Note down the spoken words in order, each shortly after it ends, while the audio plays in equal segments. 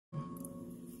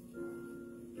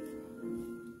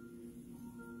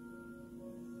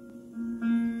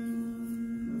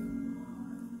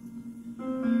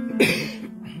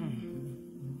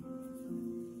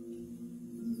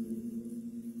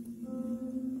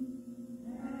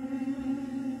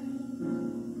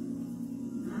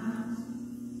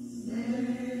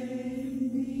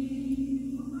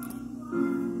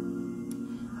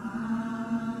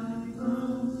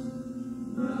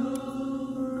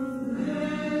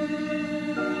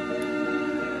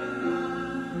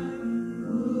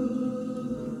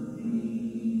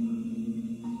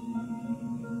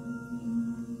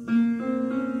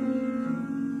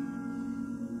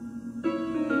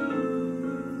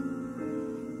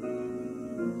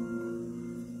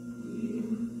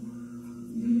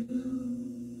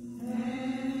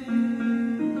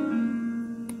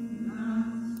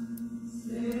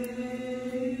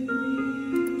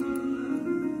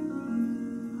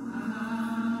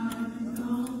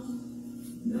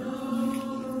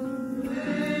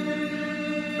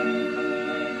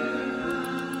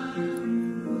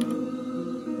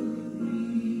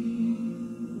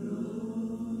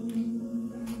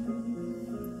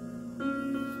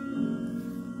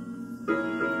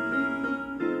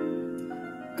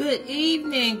Good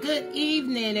evening,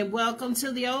 and welcome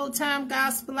to the Old Time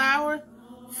Gospel Hour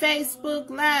Facebook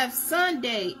Live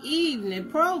Sunday evening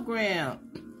program.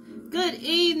 Good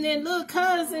evening, little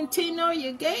cousin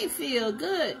Tenoria Gayfield.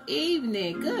 Good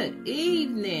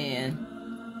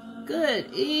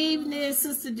evening,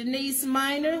 Sister Denise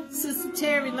Minor, Sister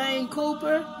Terry Lane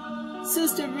Cooper,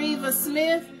 Sister Reva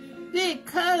Smith, Big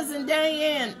Cousin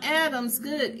Diane Adams.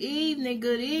 Good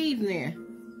evening.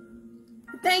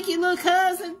 Thank you, little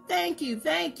cousin. Thank you.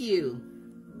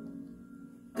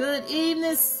 Good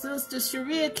evening, Sister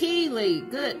Sharia Keeley.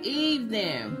 Good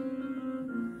evening.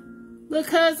 Little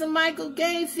cousin Michael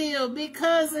Gayfield. Big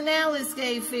cousin Alice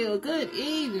Gayfield. Good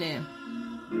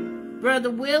evening.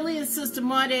 Brother Willie and Sister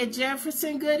Maudette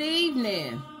Jefferson. Good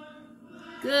evening.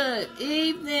 Good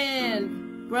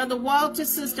evening. Brother Walter,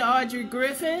 Sister Audrey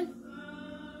Griffin.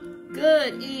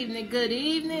 Good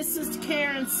evening, Sister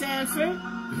Karen Sanford.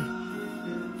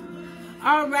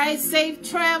 All right, safe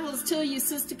travels to you,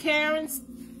 Sister Karen.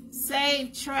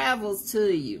 Safe travels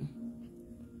to you.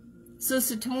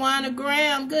 Sister Tawana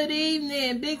Graham, good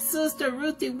evening. Big Sister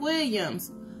Ruthie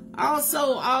Williams.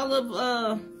 Also, all of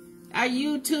our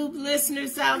YouTube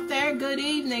listeners out there, good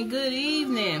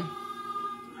evening.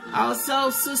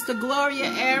 Also, Sister Gloria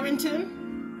Arrington.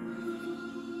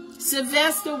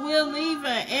 Sylvester Will Lever,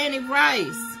 Annie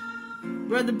Rice.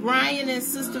 Brother Brian and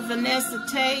Sister Vanessa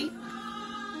Tate.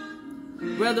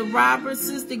 Brother Robert,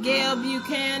 Sister Gail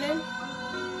Buchanan.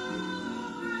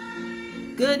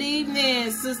 Good evening,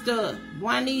 Sister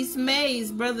Juanice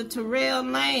Mays, Brother Terrell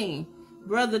Lane,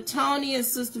 Brother Tony and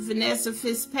Sister Vanessa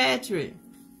Fitzpatrick.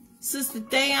 Sister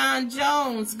Theon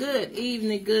Jones, good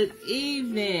evening.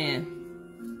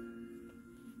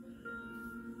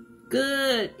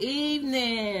 Good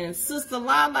evening, Sister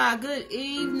Lala, good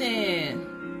evening.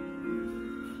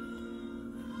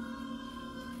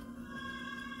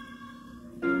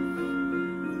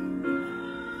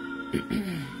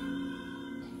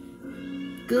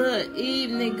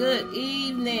 Good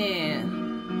evening.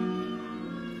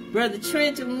 Brother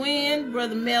Trenton Wynn,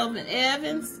 Brother Melvin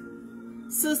Evans,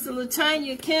 Sister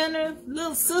Latanya Kenner,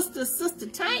 little Sister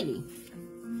Tiny.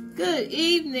 Good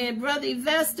evening, Brother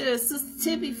Evester, Sister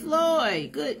Tippy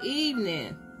Floyd. Good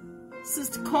evening.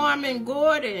 Sister Carmen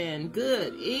Gordon.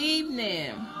 Good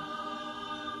evening.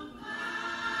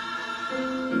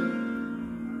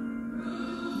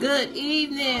 Good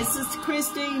evening, Sister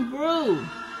Christine Brew.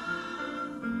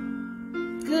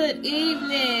 Good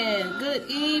evening.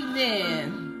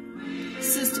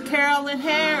 Sister Carolyn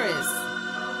Harris.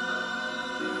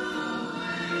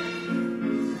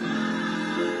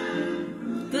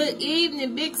 Good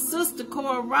evening, Big Sister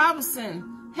Cora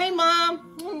Robinson. Hey, Mom.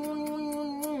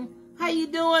 How you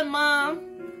doing, Mom?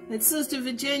 And Sister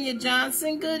Virginia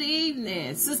Johnson, good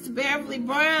evening. Sister Beverly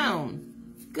Brown.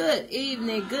 Good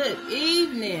evening. Good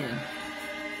evening.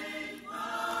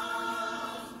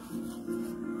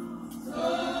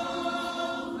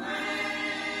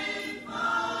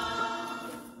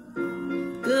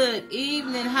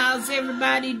 How's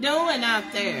everybody doing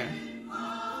out there?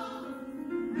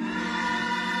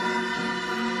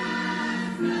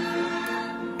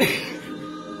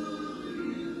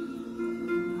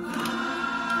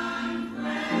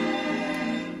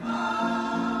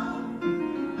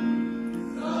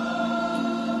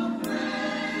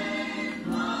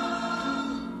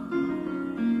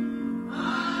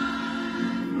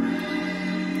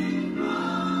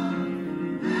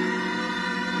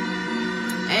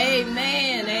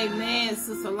 Amen,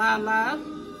 Sister Lala.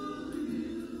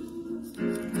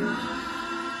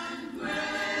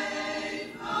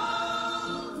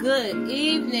 Good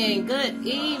evening. Good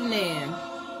evening.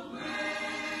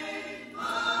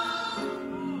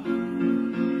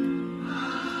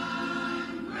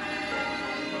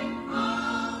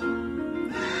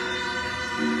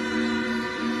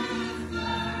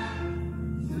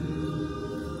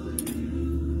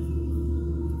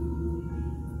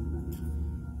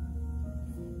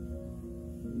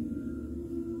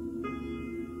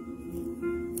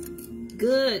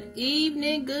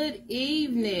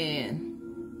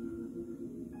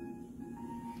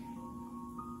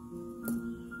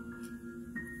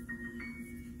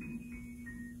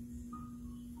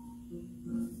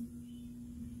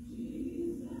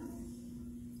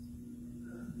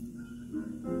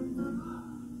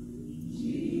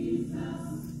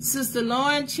 Sister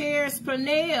Lauren Cheers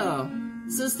Pernell.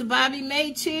 Sister Bobby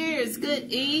May Cheers.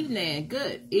 Good evening.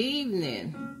 Good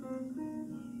evening.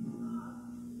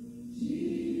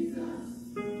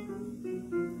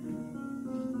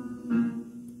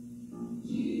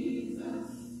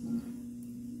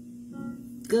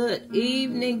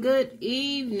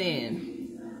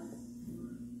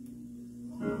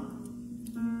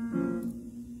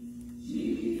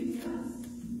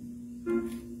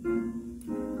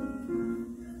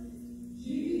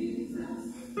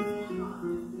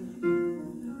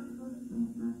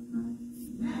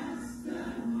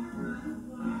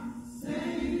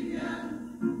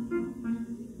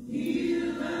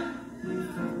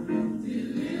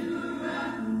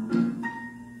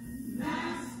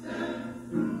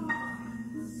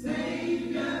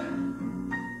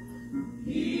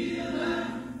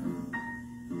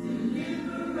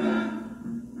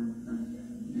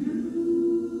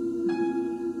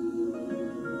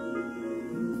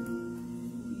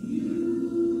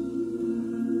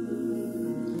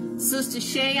 Sister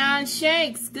Shayon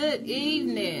Shanks, good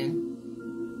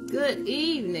evening. Good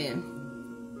evening.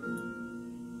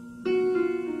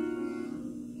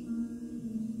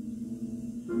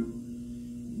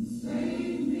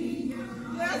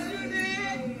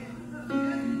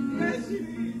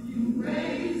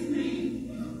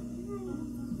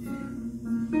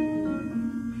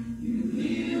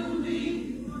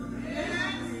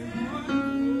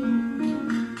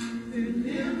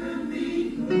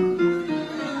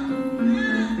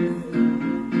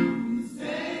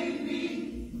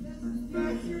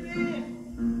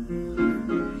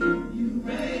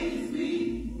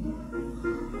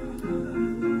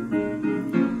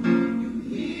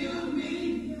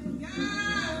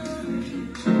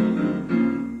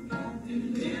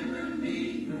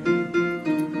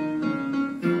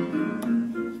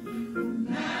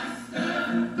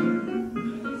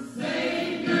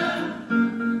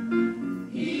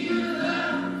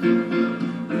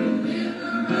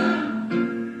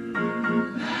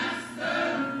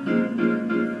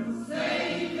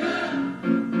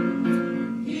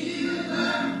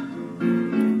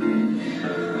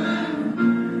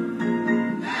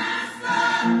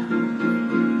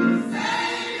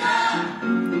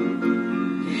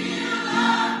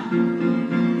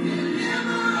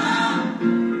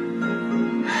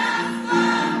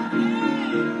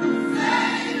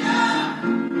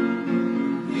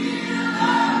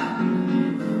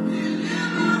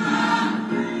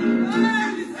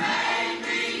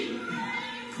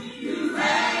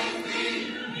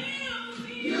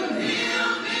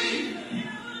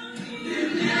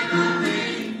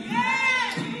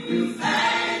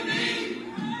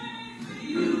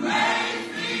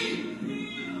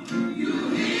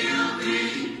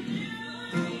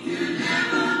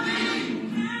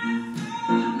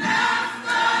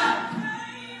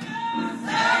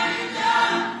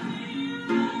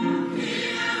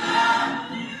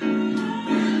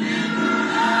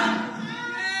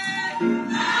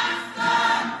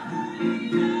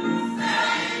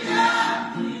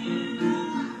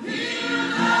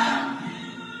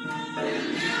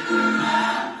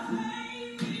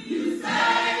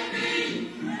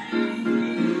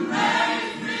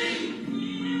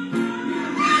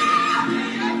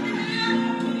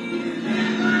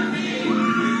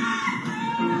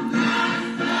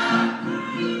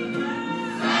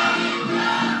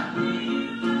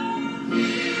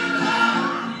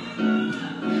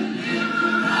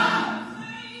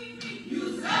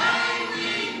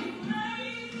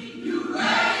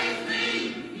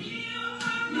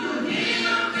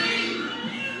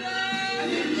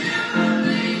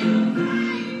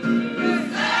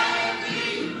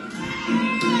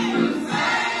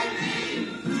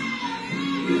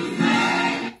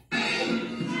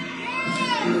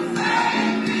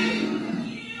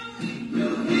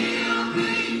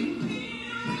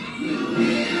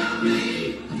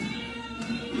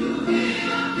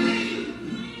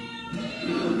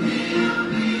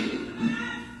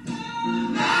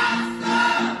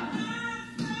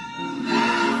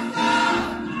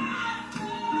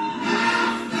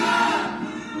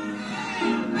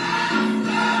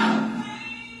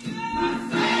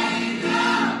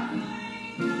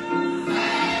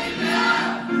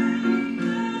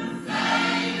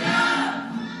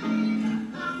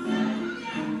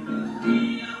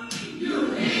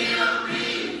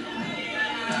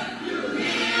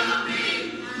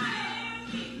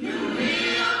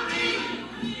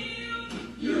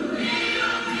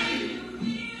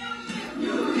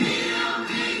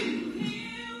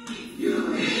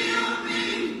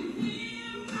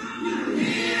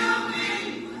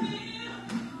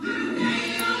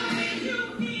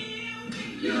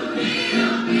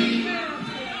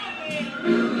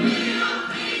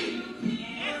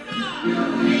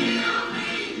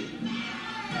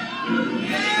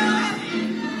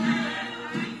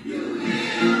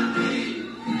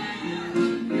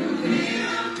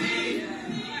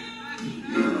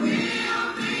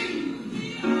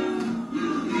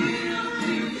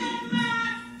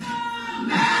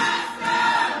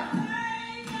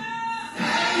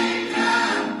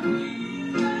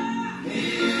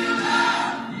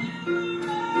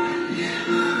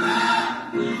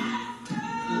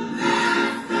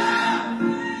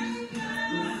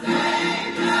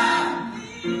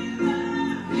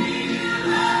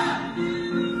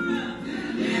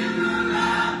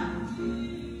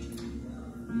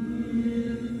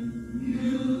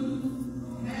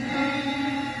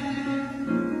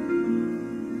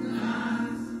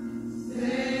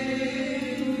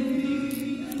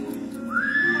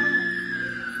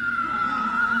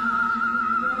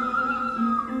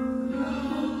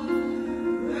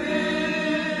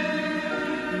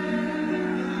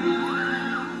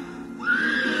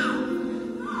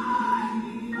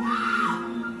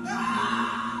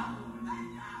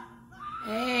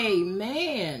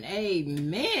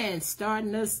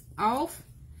 starting us off,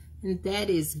 and that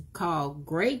is called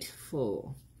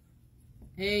Grateful.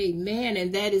 Amen.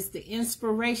 And that is the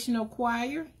inspirational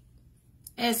choir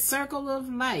at Circle of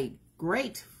Light.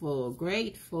 Grateful,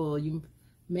 grateful. You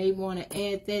may want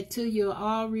to add that to your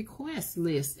all request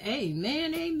list.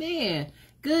 Amen, amen.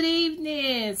 Good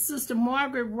evening, Sister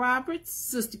Margaret Roberts,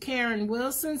 Sister Karen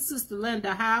Wilson, Sister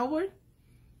Linda Howard.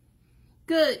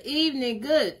 Good evening,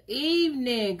 good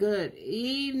evening, good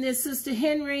evening, Sister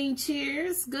Henry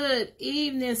Cheers. Good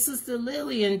evening, Sister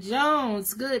Lillian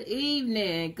Jones. Good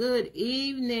evening,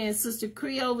 Sister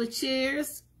Creola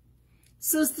Cheers.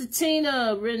 Sister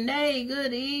Tina Renee,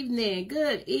 good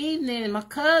evening, my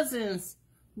cousins,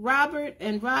 Robert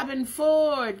and Robin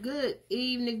Ford. Good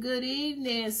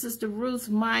evening, Sister Ruth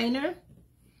Minor.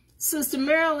 Sister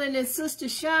Marilyn and Sister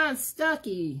Sean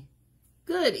Stuckey.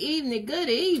 Good evening, good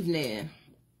evening.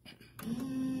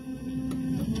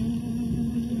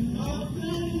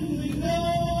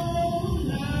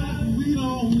 We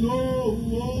don't know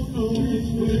which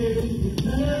way to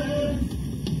turn.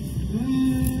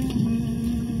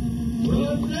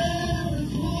 But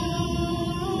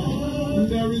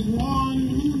there is one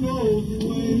who knows the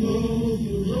way of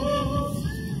the road.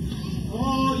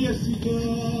 Oh, yes, he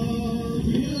does.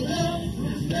 He'll help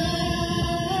us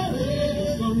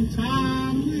there.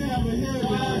 Sometimes we have a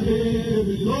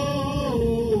heavy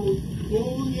load.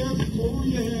 Oh, yes, oh,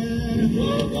 yeah.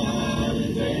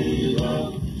 Nobody's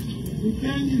able.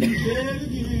 Can you say it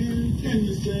again? Can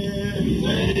you say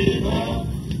it?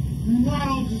 Why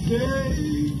don't you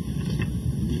say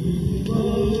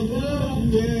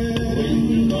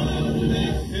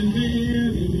and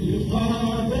then your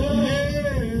Father,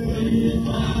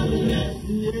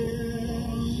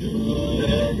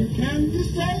 can you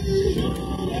say,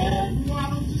 why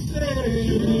don't you say,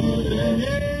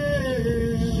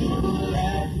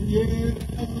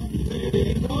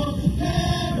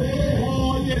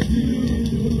 oh yes you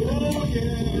do, oh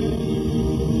yeah,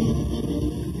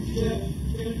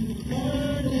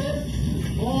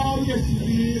 oh yes you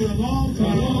did a long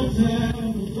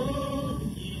time ago.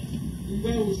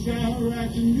 There was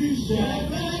Shadrach and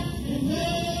Meshach.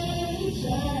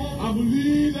 I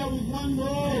believe that was one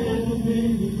road.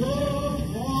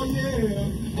 Oh yeah,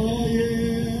 oh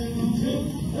yeah.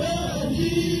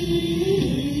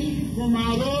 From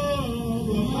out of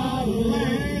the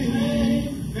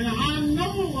land. And I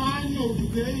know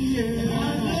today, yeah.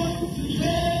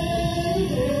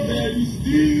 That he's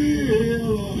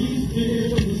still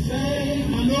the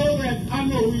same. I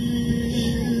know he is.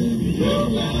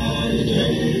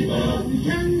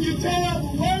 Can you tell the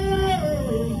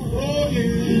world? Oh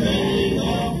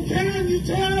yeah. Can you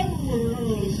tell the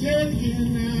world? Say it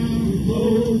again now.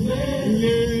 Yeah.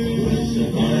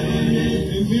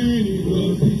 And then he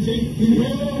was taking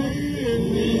away.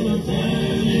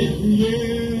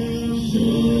 Yeah.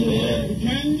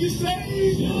 Can you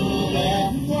say?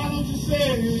 Why don't you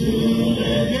say?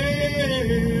 Yeah.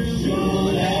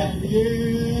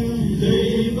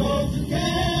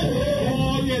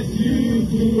 Oh yes, you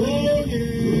do. Oh yeah.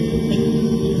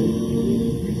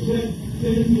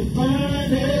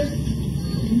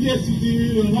 Yes, he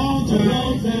did a long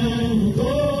time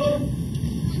ago.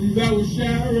 That was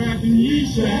Shadrach and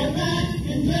Meshach.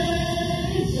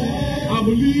 I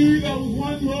believe that was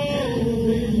one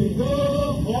road.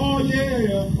 Oh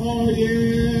yeah, oh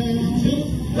yeah.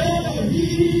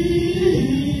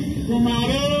 From out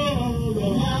of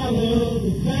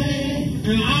the pain.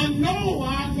 And I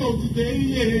know today,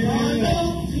 yeah.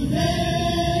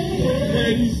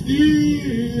 That he's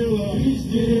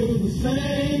still the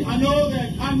same. I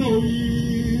know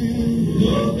he is.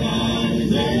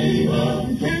 Nobody's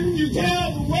able. Can you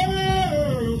tell the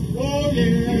world? Oh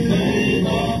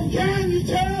yeah. Can you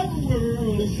tell the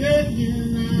world? It's said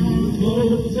again now.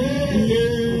 Yeah.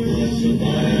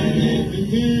 And then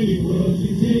he was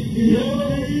taking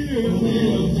away.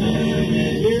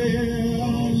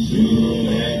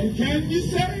 Yeah. Can you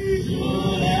say?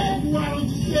 Why don't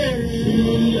you say?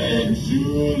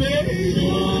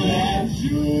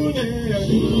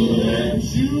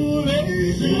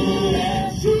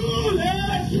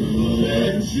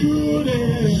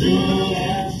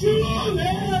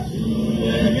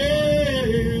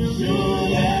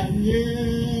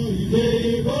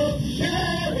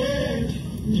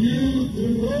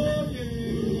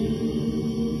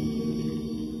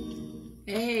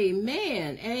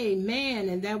 Amen, amen.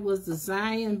 And that was the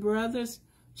Zion Brothers.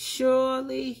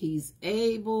 Surely he's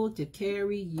able to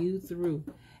carry you through.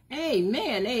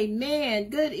 Amen, amen.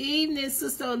 Good evening,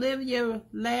 Sister Olivia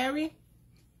Larry.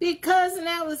 Big cousin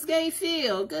Alice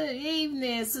Gayfield. Good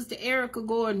evening, Sister Erica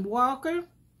Gordon Walker.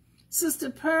 Sister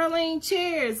Pearline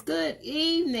Cheers, good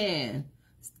evening.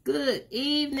 Good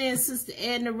evening, Sister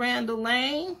Edna Randall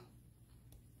Lane.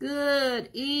 Good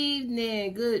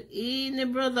evening,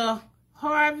 Brother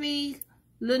Harvey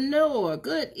Lenore.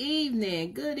 Good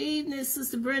evening,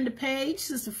 Sister Brenda Page,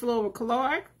 Sister Flora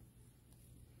Clark,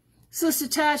 Sister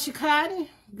Tasha Cotton.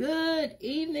 Good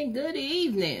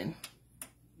evening,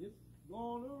 It's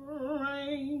gonna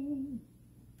rain.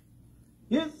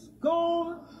 It's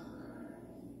gonna,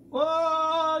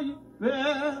 oh, you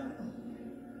better.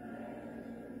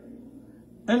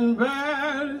 And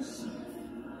there's,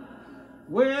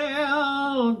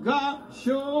 well, God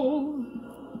show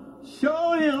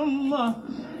him.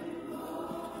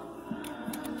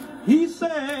 He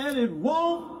said it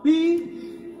won't be.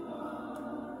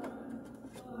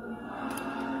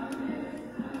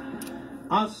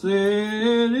 I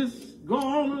said it's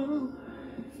gonna.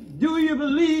 Do you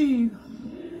believe?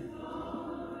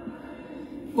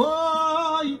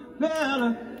 Oh, you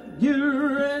better get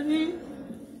ready.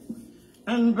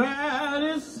 And that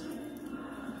is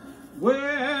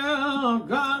where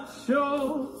God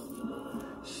showed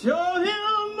him.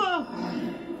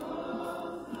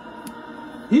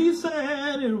 He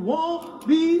said it won't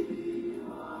be.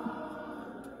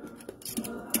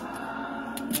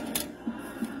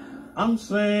 I'm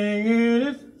saying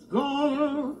it's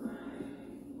gonna,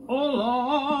 oh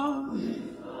Lord.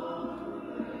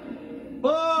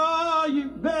 Oh, you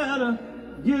better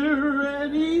get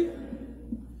ready.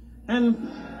 And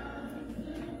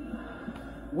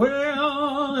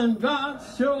well, and God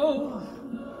showed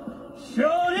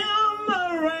him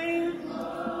the rain.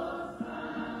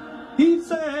 He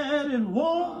said it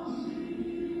won't.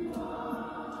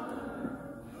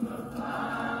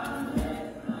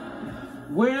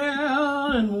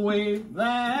 Well, and way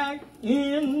back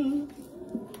in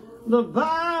the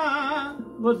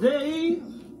Bible day,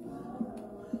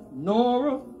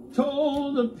 Noah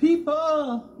told the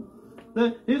people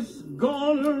that it's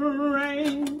gonna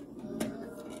rain.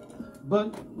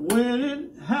 But when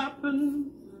it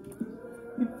happened,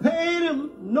 he paid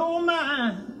him no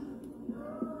mind.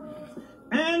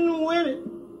 And when it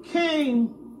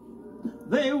came,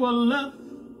 they were left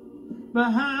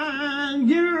behind.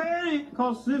 Get ready,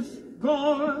 'cause it's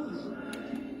gonna.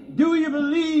 Do you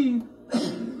believe?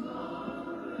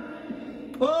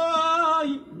 Oh,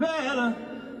 you better.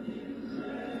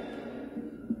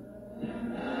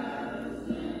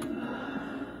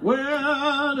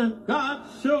 Well, and God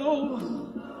showed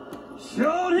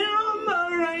him a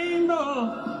rainbow.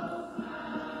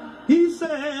 He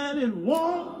said it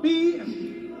won't be.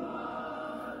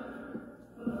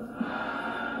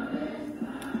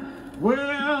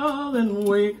 Well, and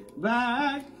way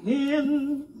back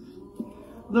in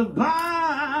the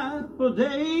Bible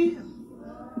day,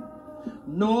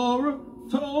 Noah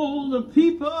told the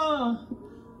people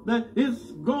that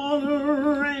it's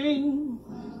gonna rain.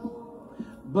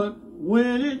 But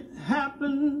when it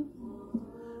happened,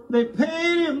 they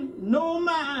paid him no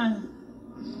mind.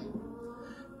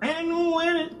 And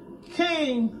when it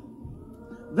came,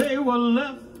 they were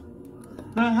left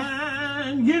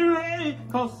behind. Get ready,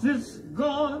 'cause it's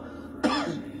gone.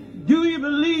 Do you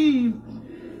believe?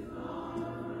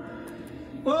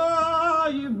 Oh,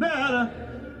 you better.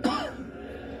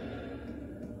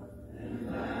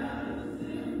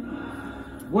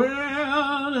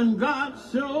 Well, and God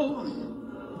showed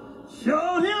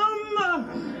him.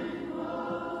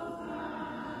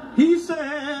 He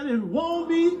said it won't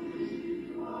be.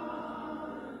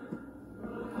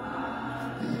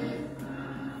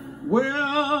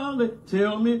 Well, they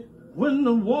tell me when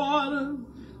the water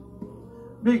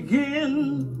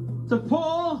begin to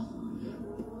pour,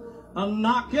 a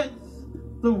knock at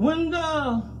the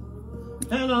window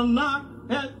and a knock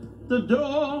at the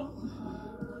door.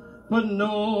 But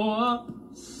Noah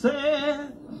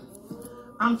said,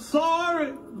 I'm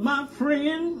sorry, my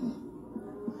friend.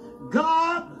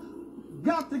 God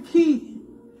got the key,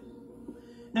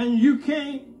 and you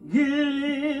can't get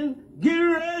in. Get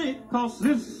ready, 'cause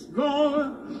it's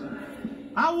gonna.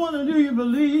 I wonder, do you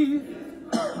believe?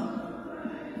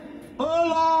 Oh,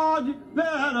 Lord, you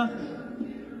better.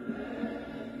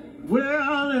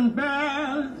 Well and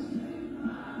bad.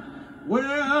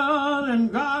 Well,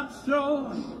 and God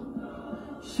showed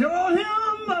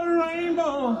him a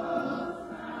rainbow.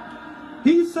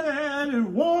 He said it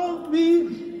won't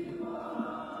be.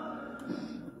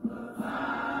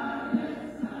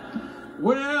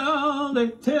 Well, they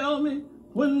tell me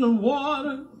when the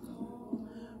water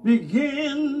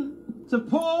begin to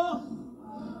pour,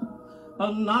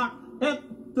 a knock at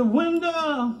the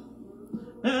window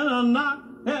and a knock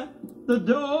at the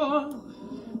door.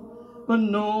 But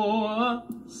Noah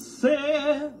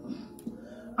said,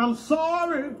 I'm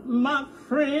sorry, my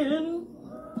friend.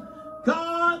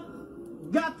 God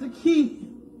got the key,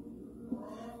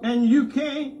 and you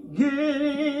can't get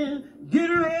in. Get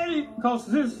ready, 'cause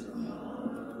this,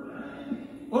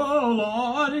 oh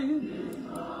Lordy,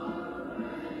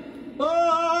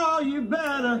 oh, you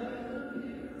better.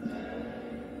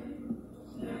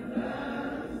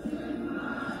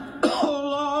 Oh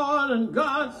Lord, and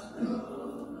God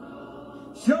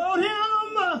showed him.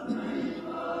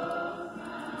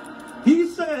 He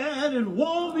said it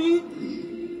won't be.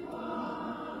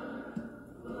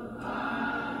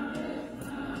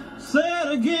 Say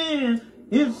it again.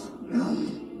 It's,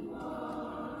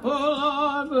 oh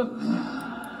Lord, but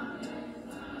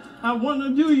I wonder,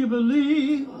 do you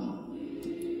believe?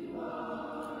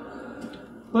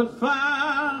 But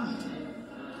fire,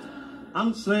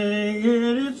 I'm saying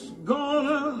it's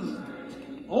gonna,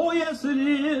 oh yes it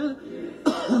is.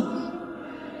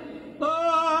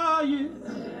 Oh, yeah.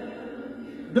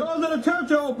 Doors of the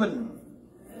church open.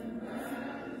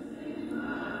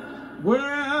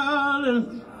 Well,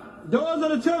 doors of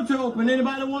the church open.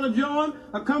 Anybody want to join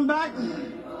or come back?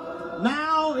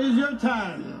 Now is your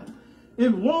time.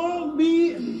 It won't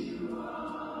be.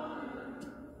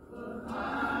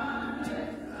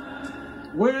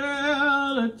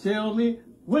 Well, tell me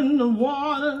when the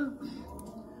water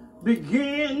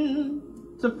began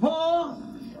to pour,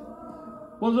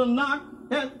 was a knock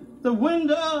at the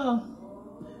window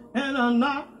and a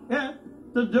knock at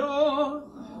the door,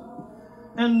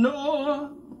 and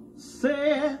Noah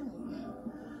said,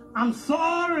 I'm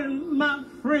sorry, my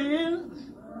friend,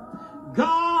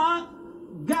 God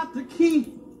got the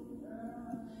key,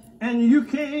 and you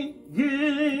can't get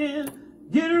in.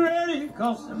 Get ready,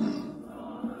 'cause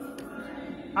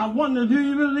I wonder, do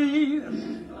you believe?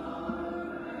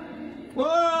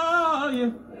 Whoa,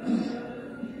 yeah.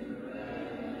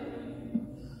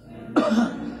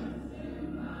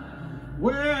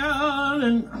 Well,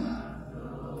 and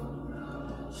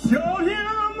showed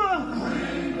him.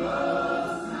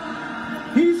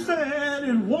 He said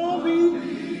it won't be.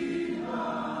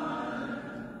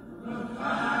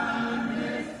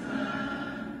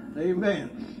 Amen.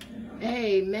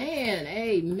 Amen.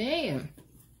 Amen.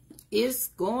 It's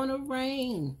gonna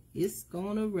rain. It's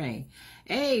gonna rain.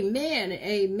 Amen.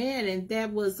 Amen. And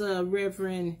that was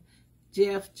Reverend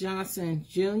Jeff Johnson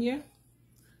Jr.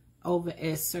 over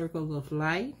at Circle of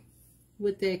Light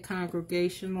with that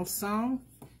congregational song.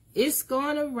 It's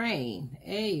gonna rain.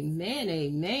 Amen.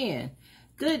 Amen.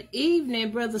 Good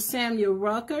evening, Brother Samuel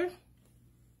Rucker.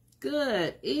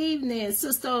 Good evening,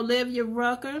 Sister Olivia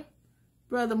Rucker.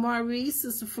 Brother Maurice,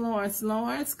 Sister Florence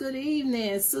Lawrence. Good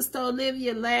evening, Sister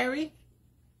Olivia Larry.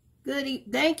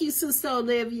 Thank you, Sister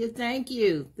Olivia. Thank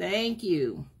you. Thank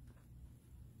you.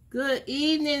 Good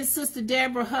evening, Sister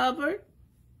Deborah Hubbard.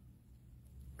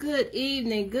 Good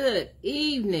evening. Good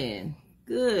evening.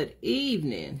 Good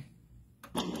evening.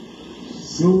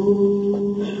 So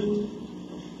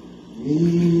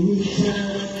many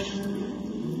times,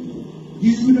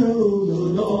 you know the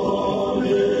Lord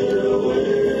will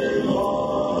wait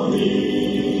on me.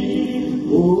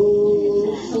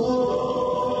 Oh, so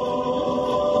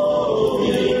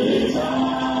many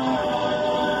times,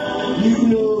 you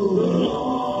know the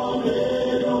Lord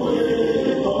will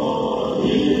wait on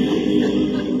me.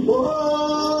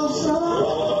 Oh, so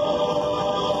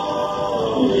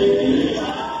many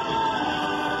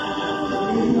times,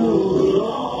 you know the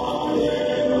Lord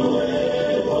will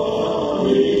wait on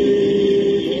me.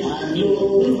 I know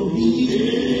He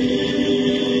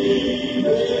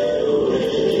will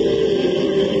wait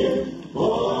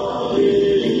for me.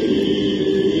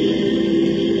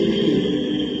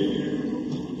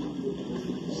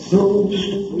 So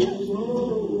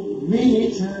many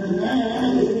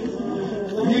times,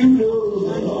 you know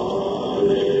the Lord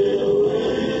will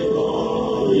wait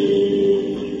for me.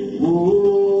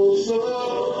 Oh, so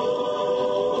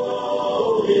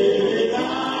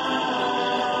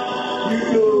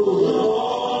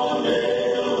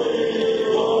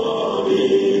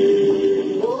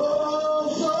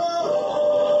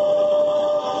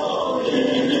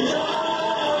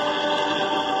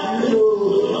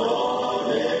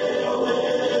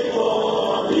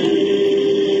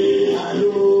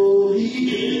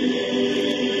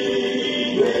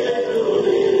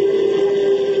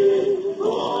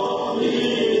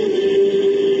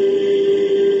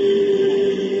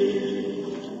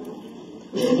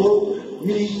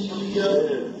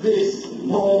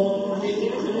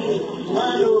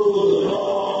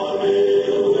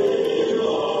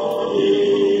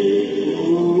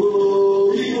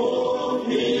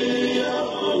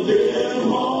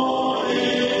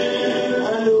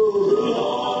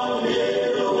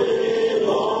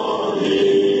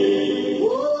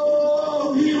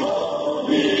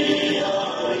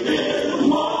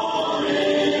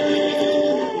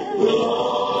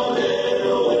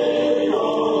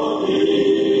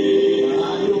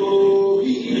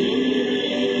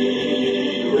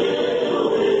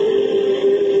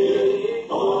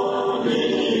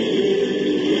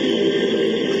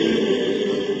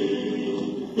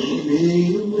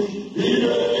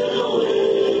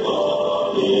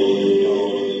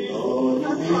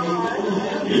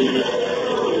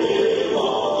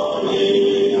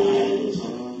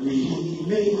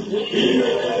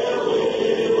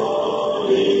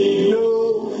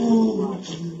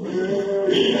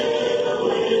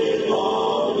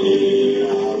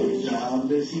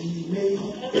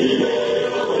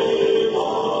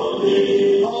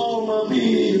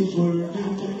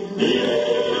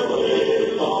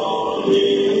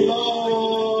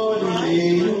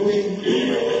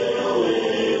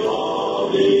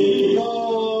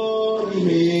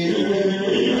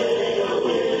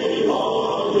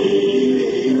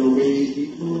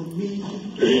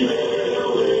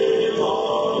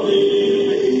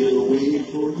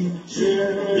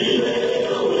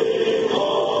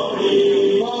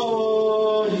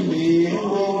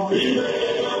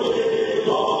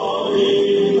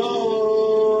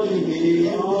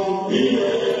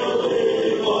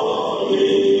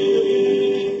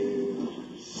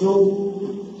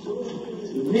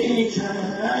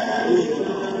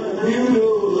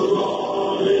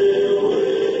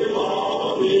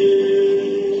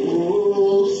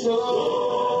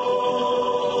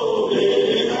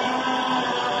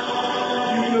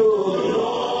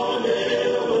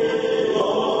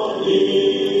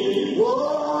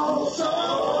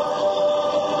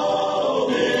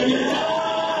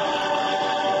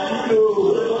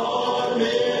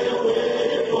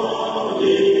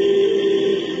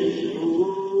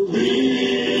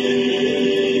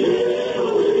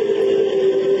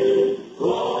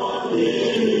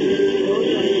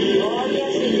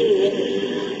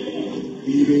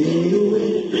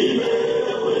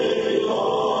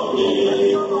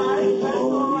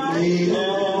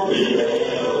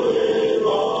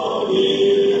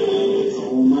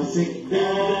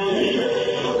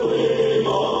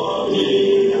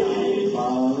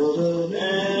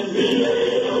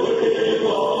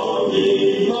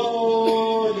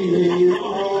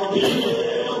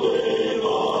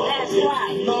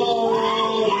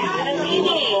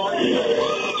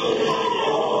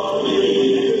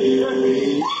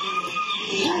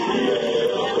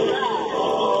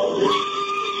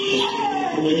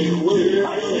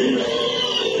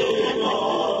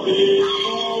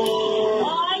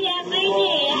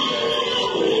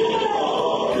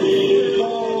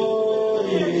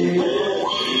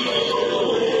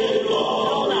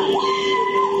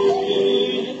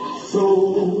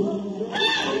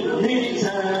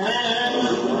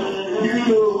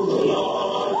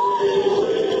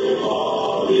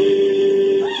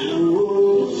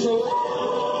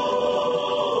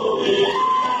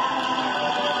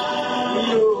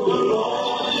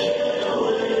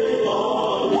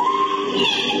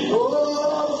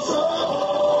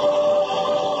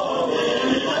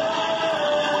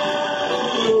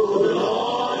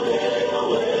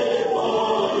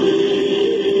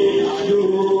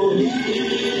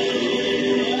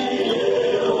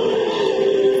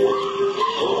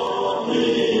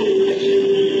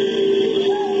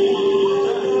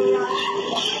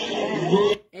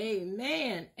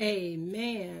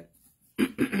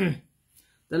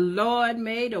The Lord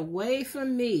made a way for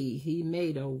me. He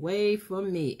made a way for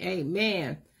me.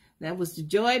 Amen. That was the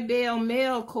Joy Bell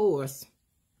Male Course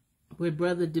with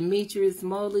Brother Demetrius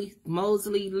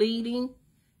Mosley leading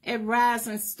at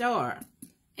Rising Star.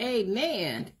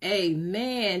 Amen.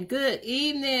 Amen. Good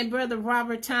evening, Brother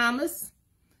Robert Thomas.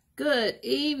 Good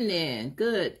evening.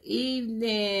 Good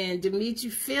evening, Demetri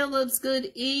Phillips.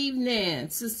 Good evening,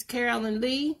 Sister Carolyn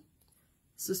Lee.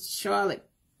 Sister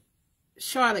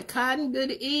Charlotte Cotton,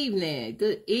 good evening.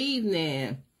 Good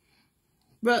evening.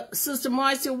 Sister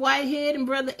Marcia Whitehead and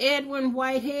Brother Edwin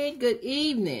Whitehead, good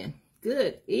evening.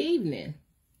 Good evening.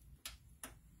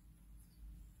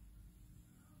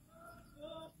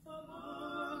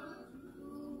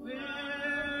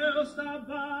 Well, stop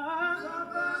by.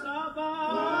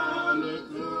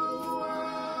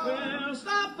 Well,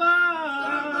 stop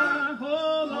by.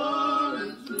 Hold on.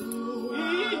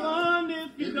 Even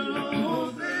if you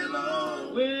don't stay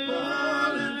long.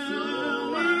 Well,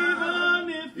 even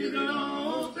if you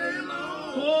don't stay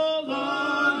long. Hold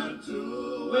on.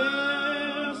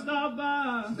 Well, stop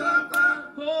by.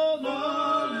 Hold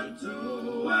on.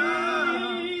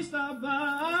 Please stop by.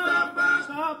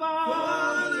 Stop by.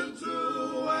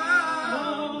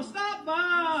 Oh, stop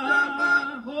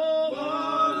by. Hold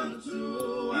on.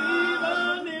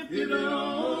 Even if you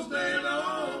don't stay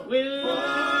long.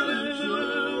 Well,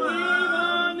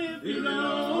 even if you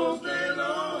don't stay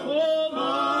long. Hold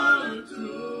on.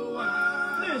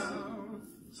 Listen,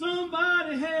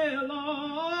 somebody here,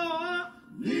 Lord,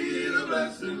 need a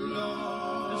blessing,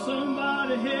 Lord. And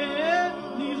somebody here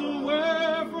needs a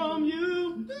word from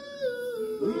you.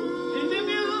 And if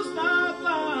you stop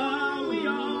by, we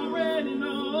already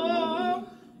know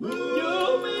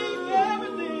you'll make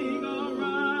everything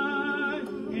alright.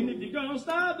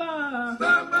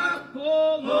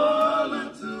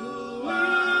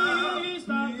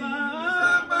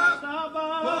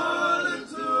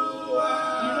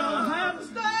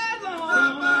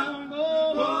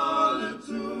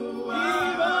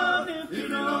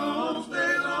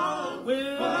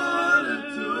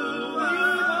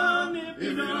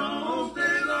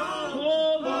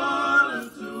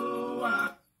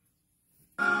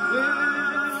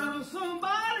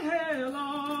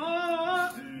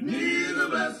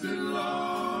 blessing,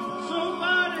 Lord.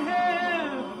 Somebody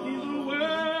here needs a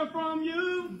word from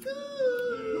you.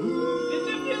 And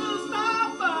if you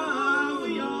stop by,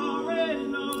 we already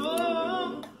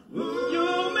know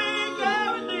you'll make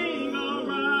everything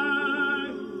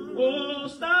alright. Oh,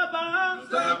 stop by.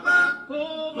 Stop by.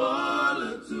 Oh,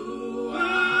 falling to us.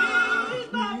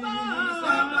 Stop by.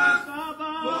 Stop by. Stop by.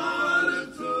 Falling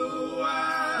to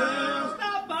us.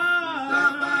 Stop by.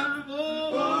 Stop by.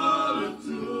 Falling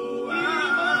to us.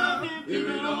 If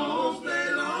you don't stay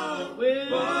long,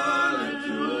 falling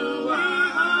to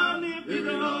us. If you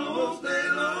don't stay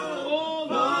long,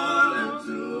 falling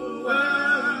to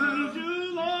us.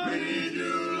 We need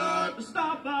you, Lord.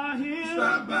 Stop by here.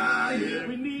 Stop by here.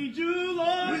 We need you,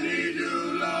 Lord. We need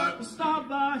you, Lord. Stop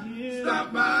by here.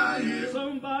 Stop by here.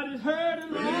 Somebody's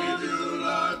hurting, Lord. We need you,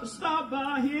 Lord. Stop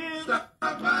by here. Stop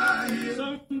by here.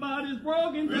 Somebody's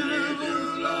broken down. We need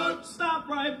you, Lord. Stop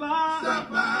right by. Stop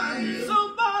by here.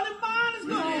 Somebody's mind is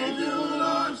gone. We need you,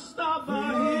 Lord. Stop by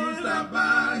here. Stop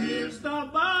by here.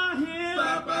 Stop by here.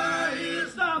 Stop by here.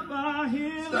 Stop by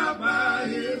here. Stop by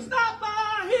here. Stop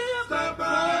by here. Stop by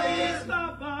here.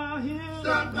 Stop by here.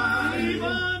 Stop by here.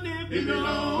 Even if you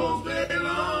don't stay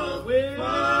long,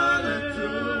 falling to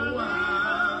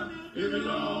us. If you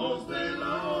don't stay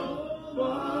long,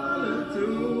 falling to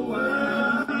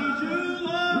us. Need you,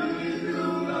 Lord. Need you,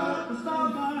 Lord. Stop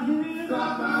by here.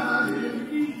 Stop by here.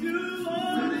 Need you,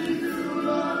 Lord. Need you,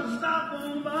 Lord. Stop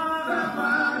on by. Stop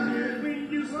by here. When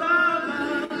you stop by,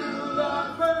 Lord,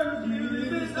 first you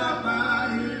stop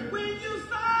by here. When you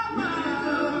stop by,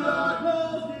 Lord,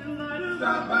 close your light.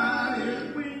 Stop by here.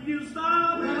 When you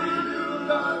stop by,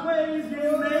 Lord, praise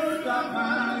your name. Stop by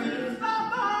here. Stop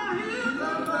by here.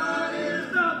 Stop by here.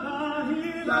 Stop by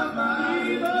here. Stop by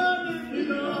here. Even if you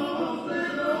don't stay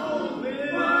long,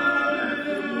 even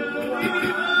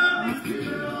if you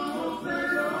don't stay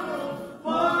long,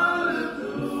 falling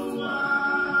to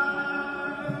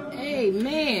us.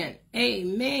 Amen.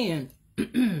 Amen.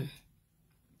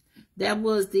 That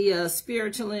was the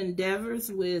spiritual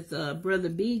endeavors with Brother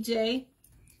BJ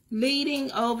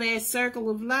leading over at Circle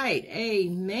of Light.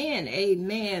 Amen.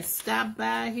 Amen. Stop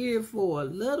by here for a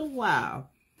little while.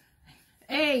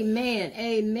 Amen.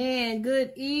 Amen.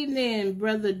 Good evening,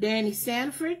 Brother Danny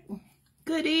Sanford.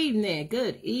 Good evening.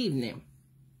 Good evening.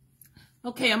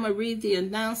 Okay, I'm going to read the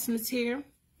announcements here.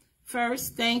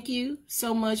 First, thank you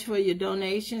so much for your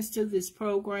donations to this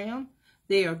program.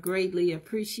 They are greatly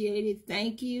appreciated.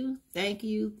 Thank you. Thank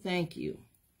you. Thank you.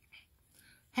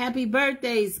 Happy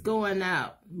birthdays going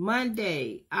out.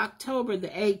 Monday, October the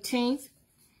 18th.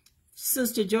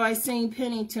 Sister Joycine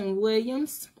Pennington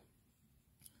Williams.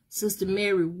 Sister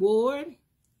Mary Ward.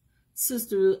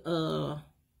 Sister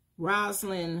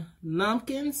Rosalind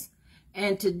Lumpkins.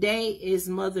 And today is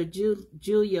Mother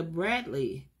Julia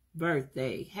Bradley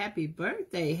birthday. Happy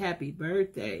birthday. Happy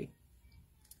birthday.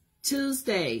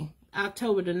 Tuesday,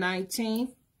 October the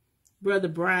 19th. Brother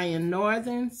Brian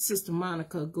Northern, Sister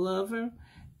Monica Glover,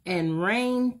 and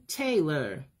Rain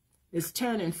Taylor is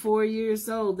turning 4 years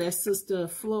old. That's Sister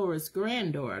Flora's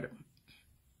granddaughter.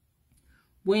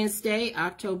 Wednesday,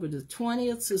 October the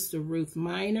 20th, Sister Ruth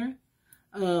Minor.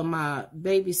 My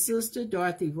baby sister,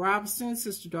 Dorothy Robinson,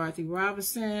 Sister Dorothy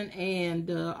Robinson, and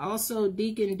also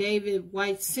Deacon David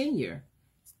White Sr.'s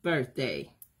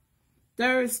birthday.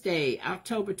 Thursday,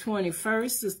 October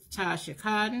 21st, Sister Tasha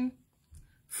Cotton.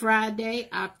 Friday,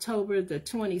 October the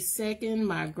 22nd,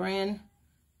 my grandson,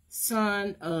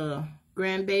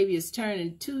 grandbaby is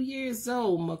turning 2 years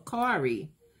old. Makari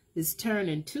is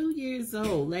turning 2 years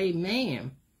old.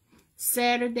 Amen.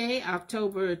 Saturday,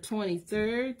 October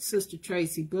 23rd, Sister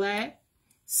Tracy Black,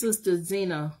 Sister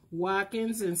Zena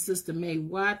Watkins, and Sister Mae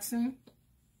Watson.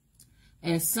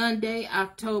 And Sunday,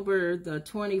 October the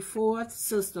 24th,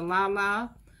 Sister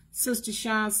Lala, Sister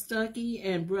Sean Stuckey,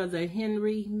 and Brother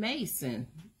Henry Mason.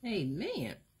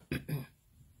 Amen.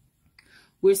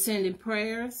 We're sending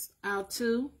prayers out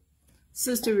to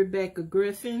Sister Rebecca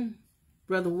Griffin,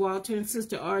 Brother Walter and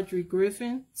Sister Audrey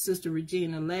Griffin, Sister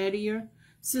Regina Laddier,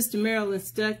 Sister Marilyn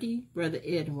Stuckey, Brother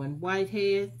Edwin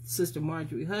Whitehead, Sister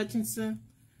Marjorie Hutchinson,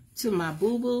 to my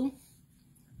boo-boo,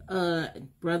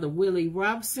 Brother Willie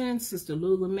Robinson, Sister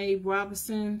Lula Mae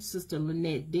Robinson, Sister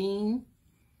Lynette Dean,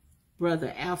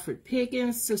 Brother Alfred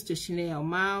Pickens, Sister Chanel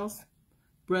Miles,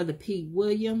 Brother Pete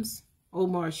Williams,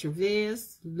 Omar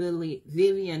Chavez,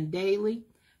 Vivian Daly,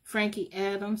 Frankie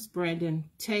Adams, Brandon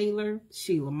Taylor,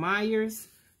 Sheila Myers,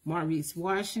 Maurice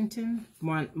Washington,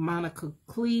 Monica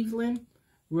Cleveland,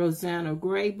 Rosanna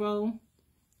Graybo,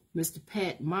 Mr.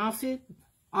 Pat Moffitt,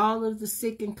 all of the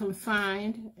sick and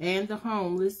confined and the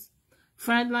homeless,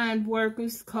 frontline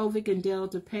workers, COVID and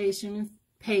Delta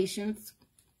patients,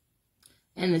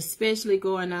 and especially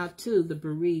going out to the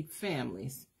bereaved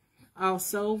families.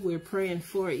 Also, we're praying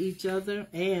for each other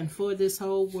and for this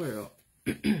whole world.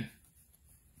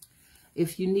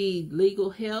 If you need legal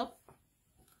help,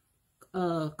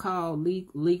 call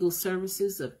Legal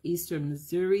Services of Eastern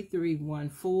Missouri,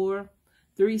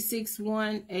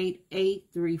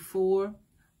 314-361-8834,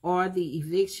 or the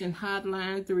eviction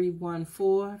hotline,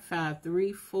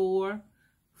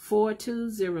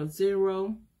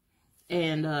 314-534-4200.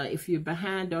 And if you're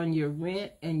behind on your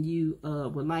rent and you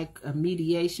would like a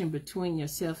mediation between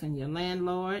yourself and your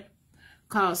landlord,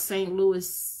 call St. Louis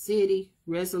City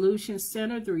Resolution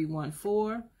Center,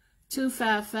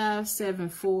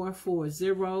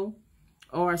 314-255-7440,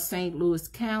 or St. Louis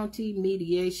County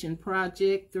Mediation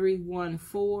Project,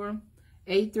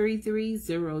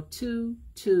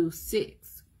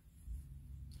 314-833-0226.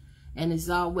 And as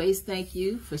always, thank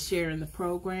you for sharing the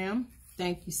program.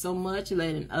 Thank you so much,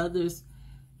 letting others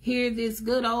hear this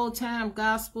good old time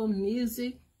gospel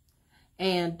music.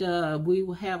 And we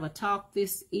will have a talk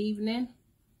this evening.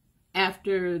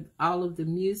 After all of the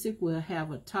music, we'll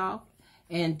have a talk.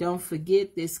 And don't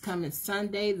forget, this coming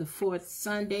Sunday, the 4th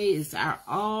Sunday, is our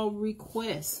All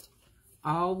Request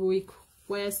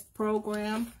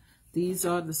program. These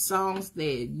are the songs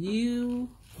that you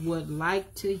would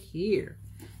like to hear.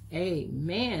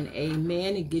 Amen,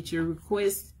 amen. And get your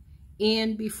requests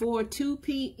in before 2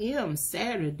 p.m.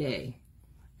 Saturday.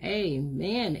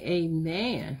 Amen,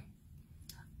 amen.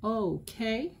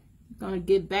 Okay, I'm going to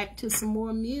get back to some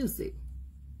more music.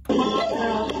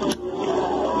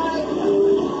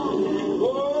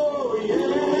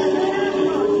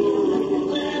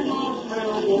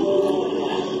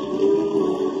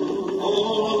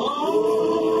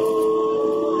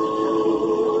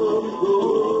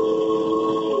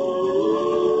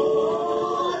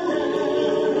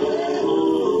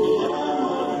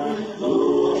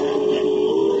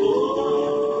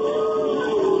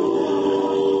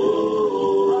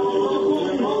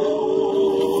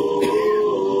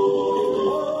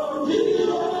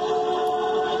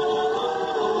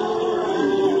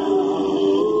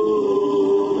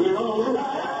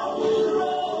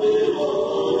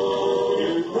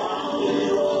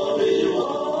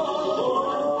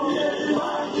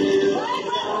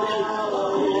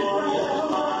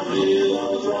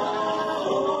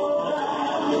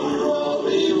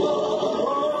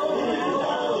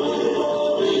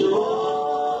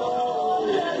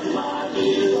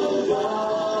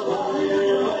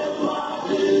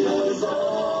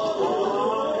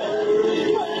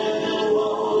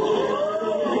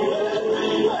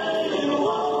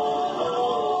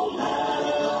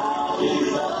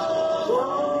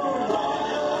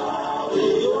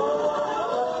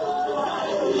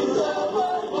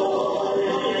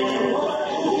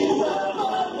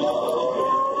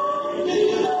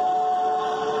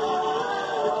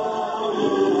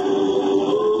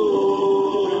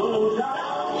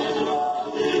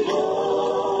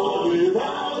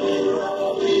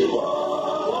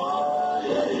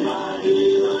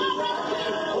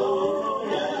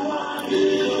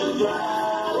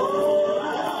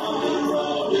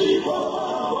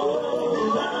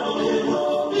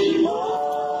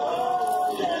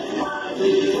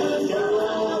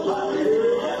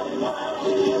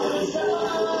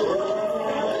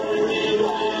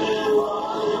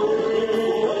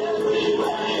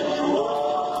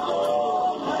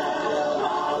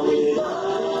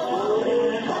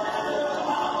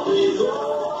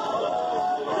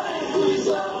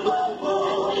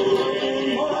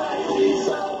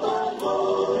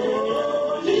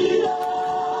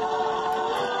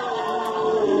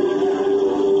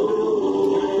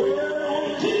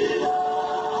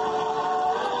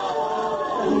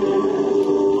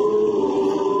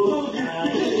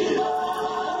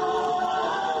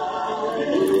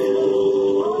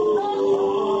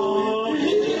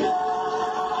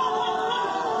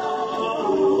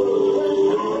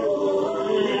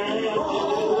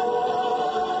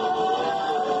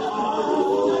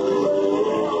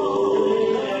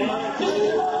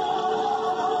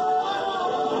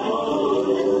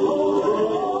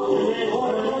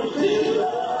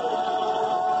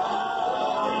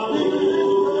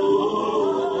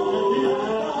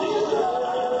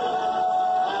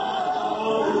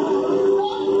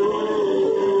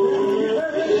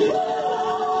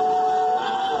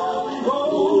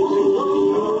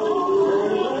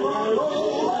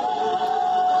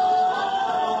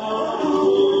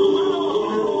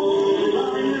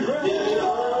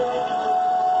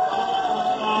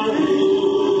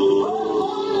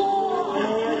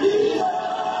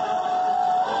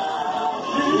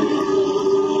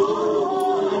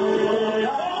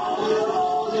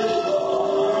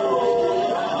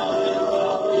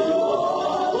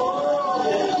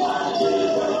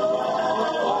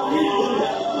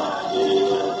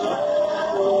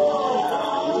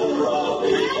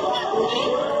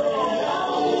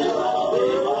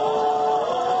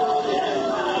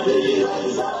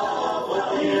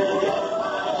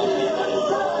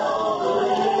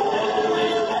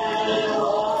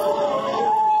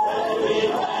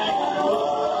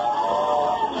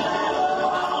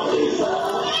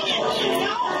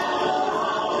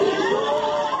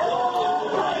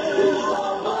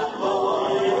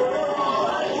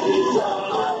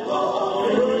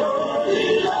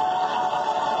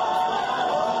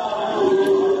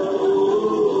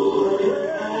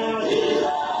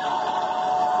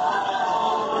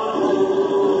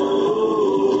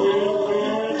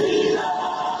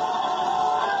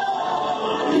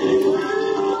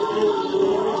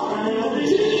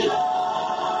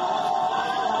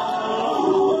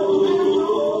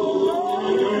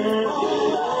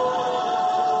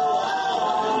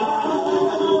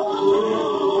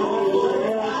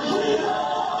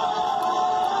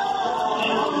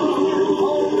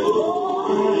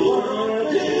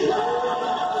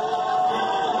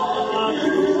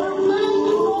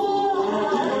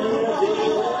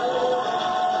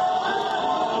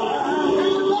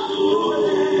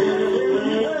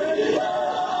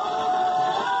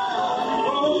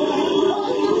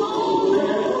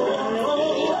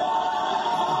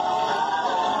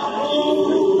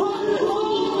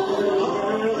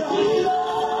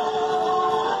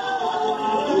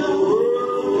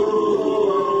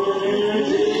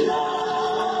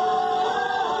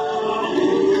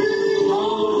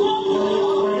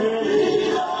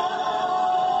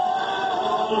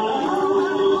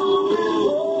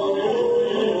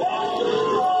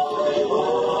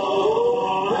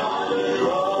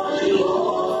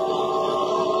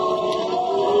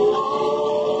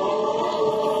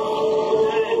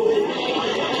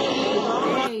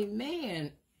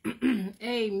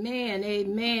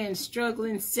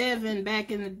 Struggling 7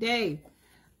 back in the day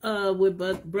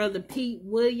with Brother Pete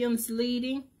Williams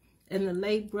leading and the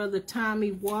late Brother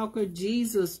Tommy Walker.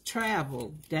 Jesus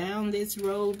traveled down this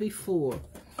road before.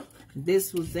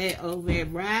 This was that over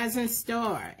at Rising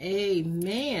Star.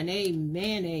 Amen,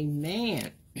 amen,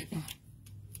 amen.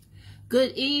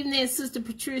 Good evening, Sister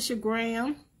Patricia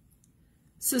Graham.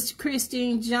 Sister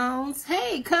Christine Jones.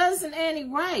 Hey, Cousin Annie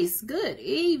Rice. Good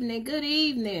evening, good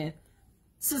evening.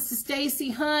 Sister Stacy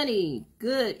Honey,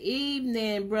 good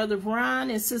evening. Brother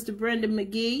Ron and Sister Brenda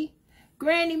McGee.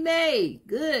 Granny May,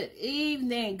 good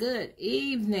evening, good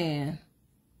evening.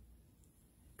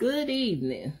 Good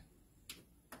evening.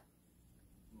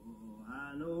 Oh,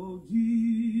 I know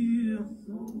Jesus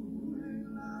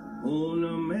on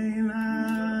the main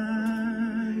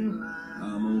line.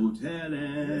 I'm gonna tell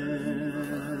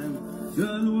him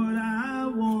just what I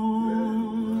want.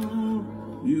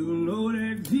 You know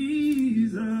that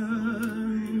Jesus is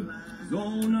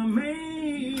on the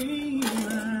main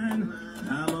line.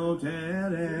 I'm gonna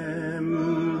tell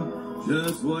him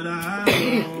just what I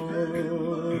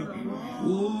want.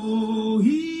 Oh,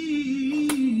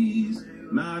 he's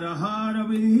not a hard of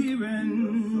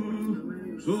hearing,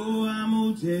 so I'm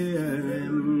gonna tell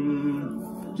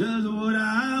him just what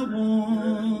I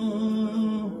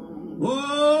want.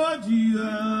 Oh, Jesus,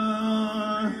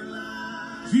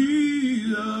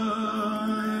 Jesus,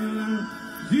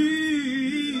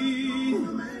 Jesus,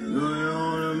 you're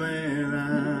on the main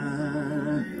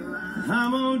line.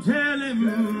 I'm gonna tell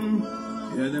him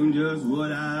just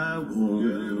what I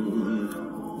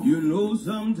want. You know,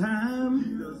 sometimes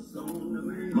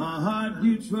my heart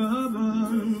gets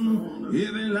troubled.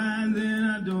 Every now and then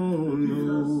I don't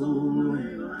know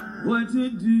what to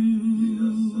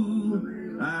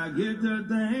do. I get to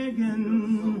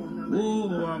thinking,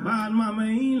 oh, about my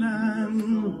main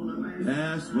line.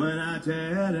 That's when I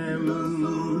tell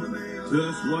him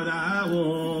just what I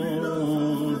want.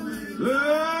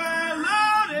 Oh,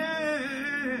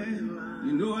 Lordy,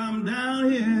 you know I'm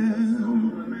down here,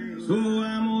 so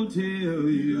I'm gonna tell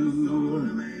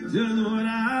you just what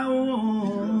I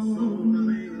want.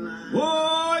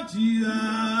 Oh, Jesus,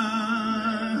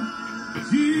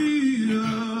 Jesus,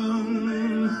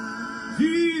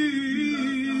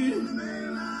 Jesus,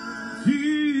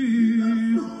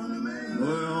 Jesus,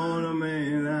 we're on the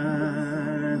main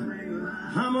line.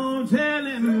 I'm gonna tell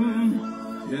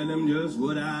him just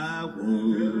what I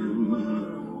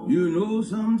want. You know,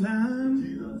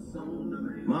 sometimes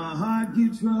my heart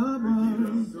gets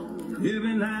troubled.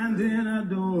 Every now and then I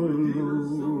don't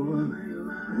know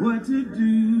what to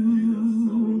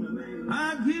do.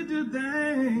 I get to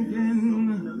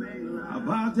thinking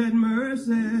about that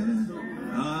mercy.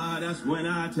 Ah, that's when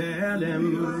I tell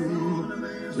him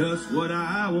just what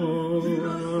I want.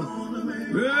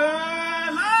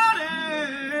 Well,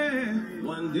 Lordy,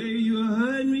 one day you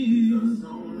heard me,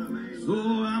 so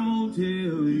I'm gonna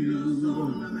tell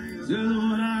you just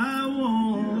what I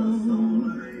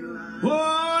want.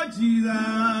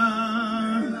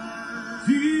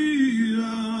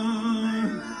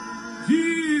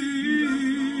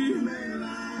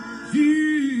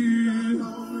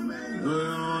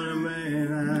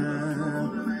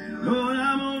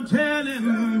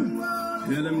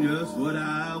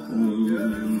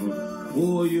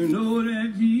 Oh, you know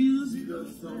that Jesus, Jesus,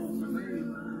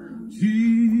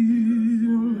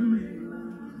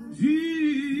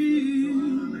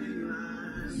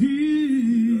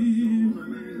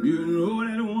 you know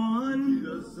that one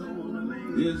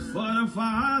is for the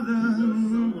Father.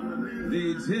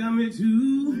 They tell me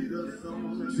two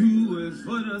is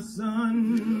for the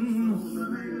Son.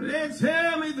 They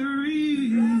tell me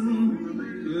three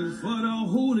is for the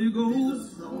Holy Ghost.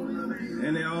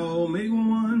 And they all make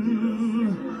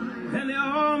one. And they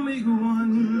all make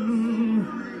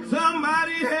one.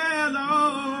 Somebody held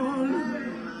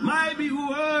on, might be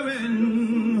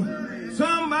worrying.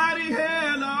 Somebody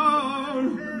held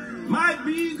on, might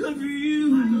be confused.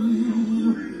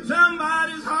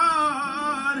 Somebody's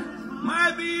heart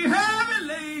might be heavy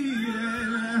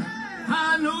laden.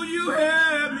 I know you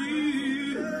hear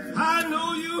me. I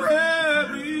know you hear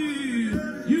me.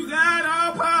 You got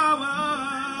all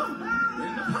power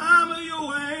in the palm of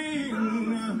your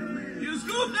hand. You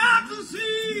scooped out to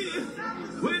sea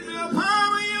with the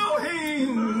palm of your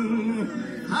hand.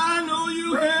 I know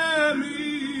you hear me.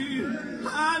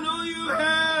 I know you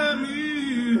hear me.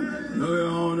 Know you're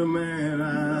on the man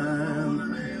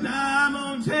line. Now I'm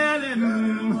gonna tell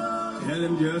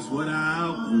him just what I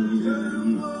want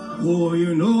him. Oh,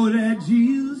 you know that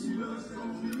Jesus,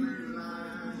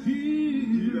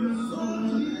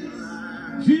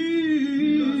 Jesus,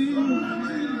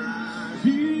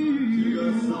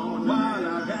 while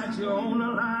I got you on the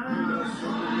line,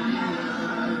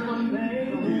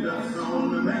 Jesus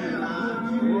on the main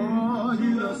line. Oh,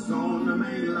 Jesus on the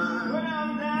main line.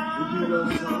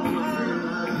 Jesus on the main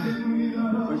line.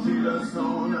 Jesus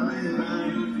on the main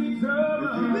line. Jesus on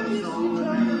the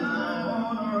main line.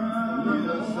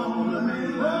 Jesus on the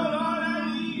main line.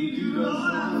 Jesus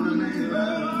on the main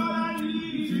line.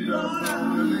 Jesus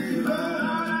on the main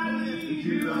line.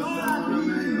 Jesus on the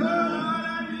main line.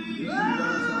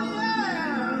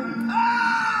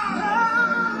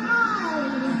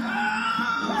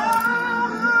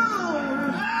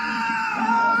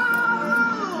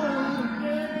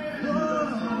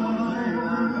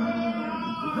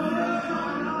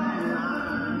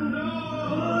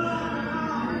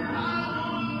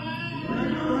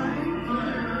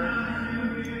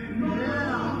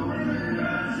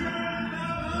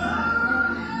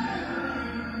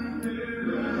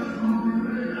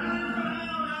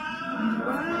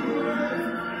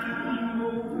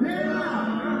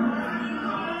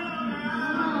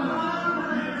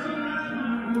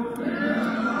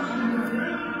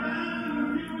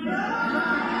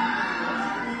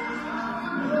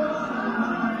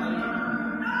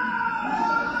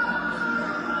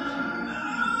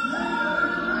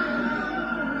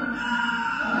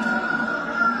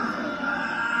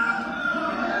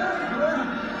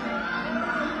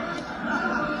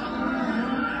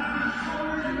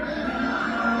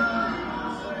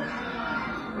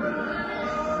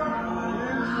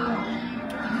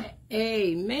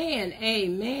 Amen,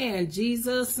 amen.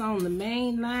 Jesus on the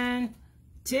main line.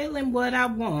 Tell him what I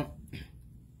want.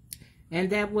 And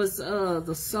that was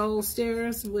the Soul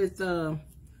Stirrers with the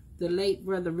late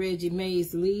Brother Reggie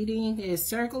Mays leading as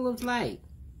Circle of Light.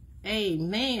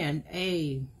 Amen,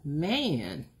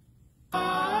 amen.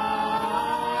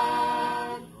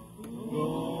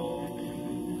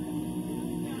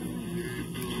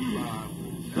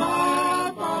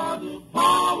 God by the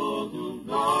powers of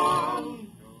God,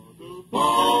 the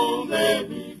bones they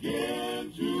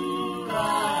begin to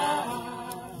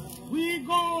rise. We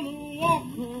gonna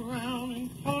walk around and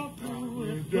talk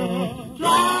with the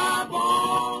dry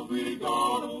bones. We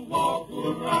gonna walk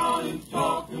around and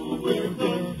talk with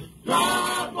the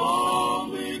dry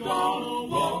bones. We gonna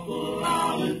walk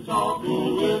around and talk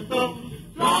with the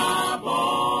dry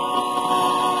bones.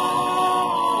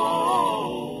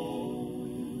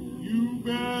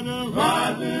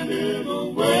 Rising in the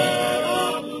way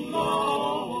of the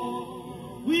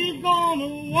Lord. We're gonna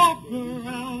walk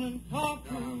around and talk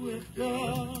with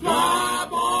God. Dry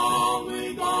bones,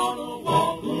 we're gonna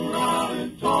walk around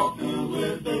and talk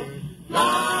with the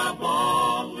dry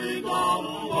bones. We're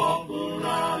gonna walk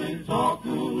around and talk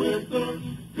with the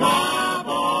dry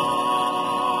bones.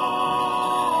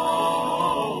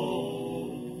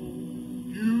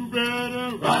 You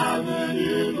better rising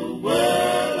in the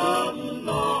way of the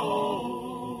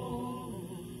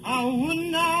I would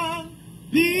not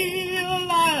be a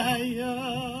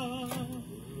liar.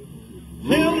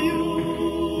 Tell you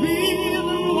real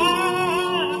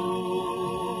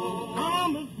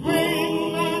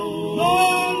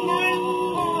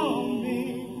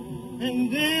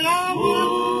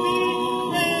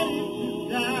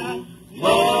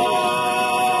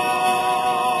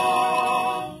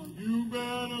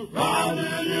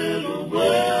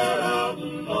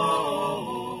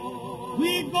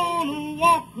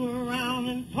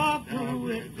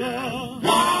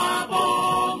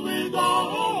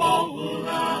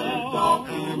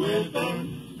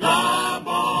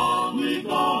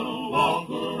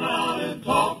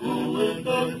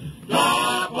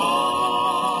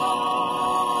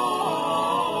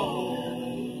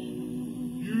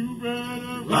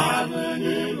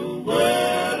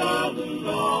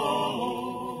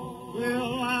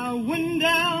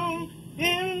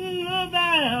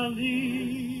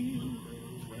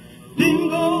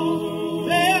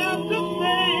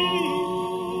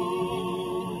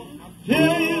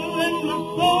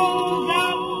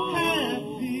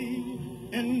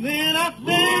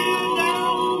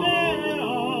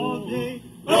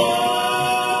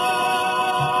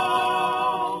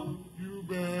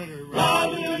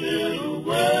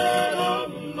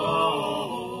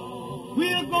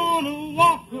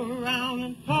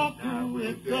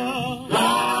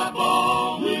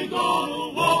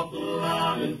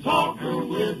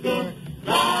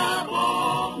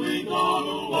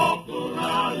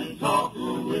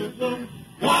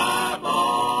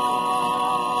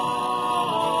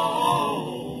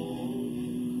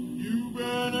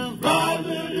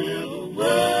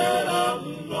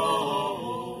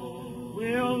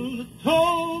the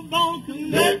toe bone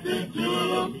connected to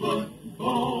the foot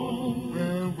bone.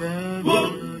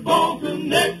 Foot bone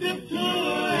connected to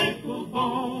the ankle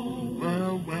bone.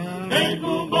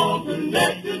 Ankle bone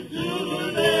connected to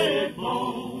the leg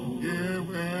bone.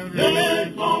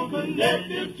 Leg bone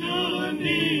connected to the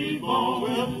knee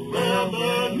bone.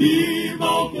 The knee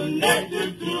bone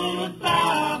connected to the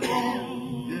thigh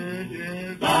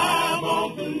bone. Thigh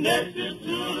bone connected to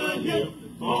the hip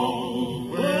bone.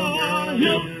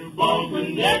 Hip bone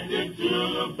connected to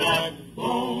the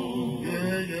backbone.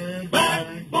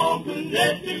 Backbone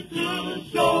connected to the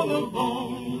shoulder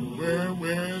bone.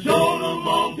 Shoulder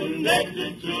bone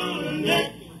connected to the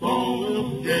neck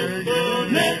bone.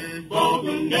 Neck bone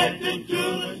connected to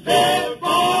the head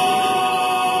bone.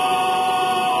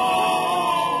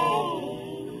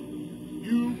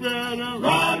 You better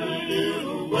ride a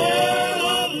little way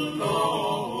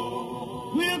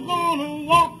along. We're gonna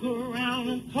walk around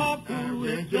and talk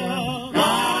with you.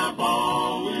 Drive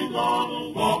on, we're gonna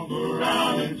walk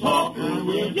around and talk with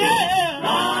you.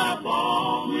 Drive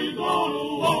on, we're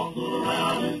gonna walk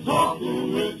around and talk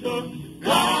with you.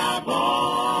 Drive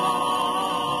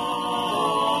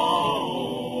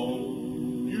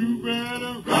on. You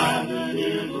better ride a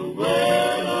little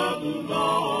way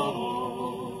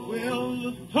along. Well,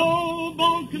 the toe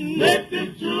bone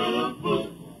connected to the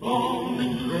foot bone.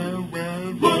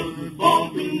 Foot bone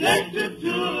connected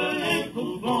to the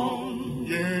ankle bone.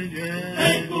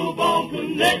 Ankle bone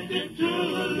connected to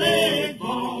the leg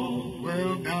bone.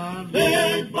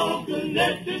 Leg bone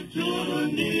connected to the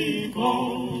knee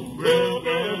bone.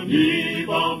 Knee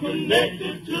bone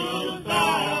connected to the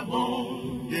thigh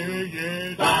bone.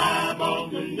 Thigh bone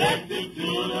connected to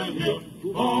the hip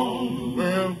bone.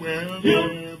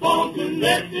 Hip bone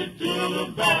connected to the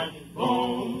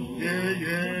backbone.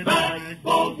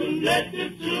 Backbone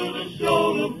connected to the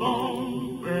shoulder bone.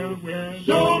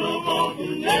 Shoulder bone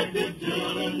connected to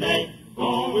the neck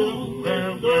bone.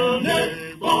 Neck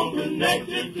bone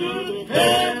connected to the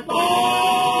head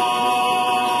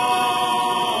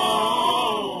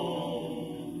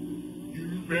bone.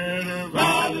 You better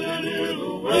ride a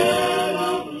little way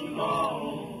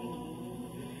along.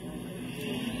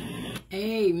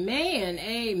 Amen,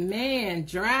 amen.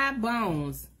 Dry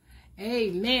bones.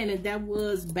 Amen. And that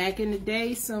was back in the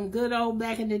day, some good old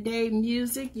back in the day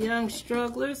music, Young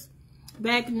Strugglers.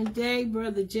 Back in the day,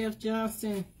 Brother Jeff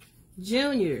Johnson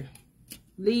Jr.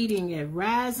 leading at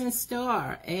Rising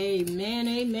Star. Amen,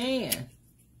 amen.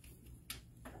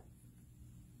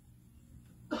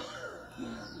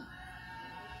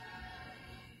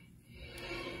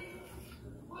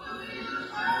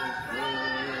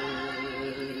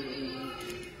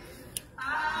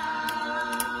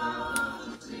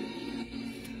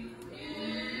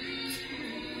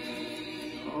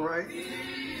 All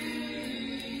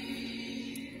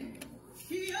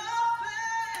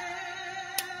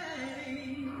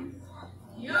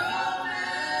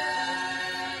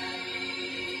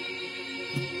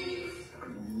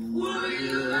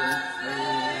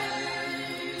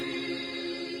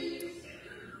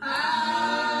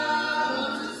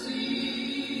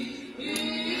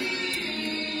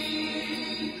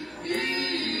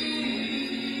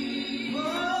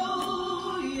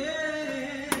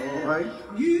right.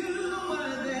 You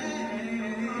were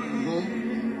there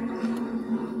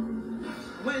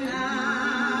when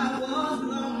I was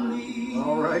lonely.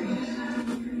 All right.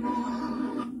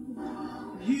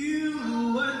 You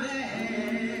were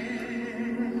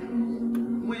there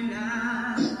when I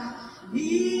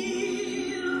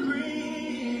needed a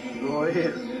friend. Go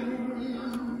ahead.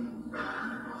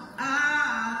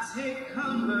 I take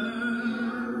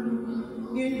comfort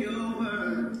in your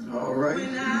word. All right.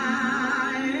 When I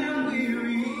am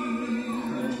weary,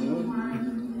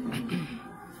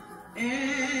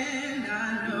 and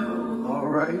I know All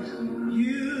right.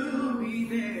 you'll be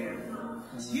there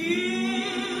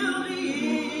till the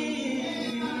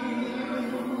end.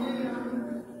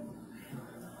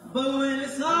 But when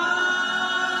it's all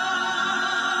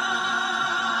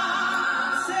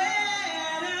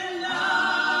said and done,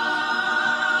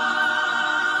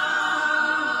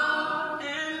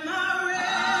 and my race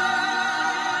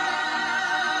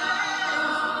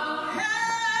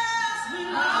has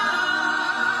been won,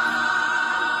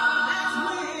 that's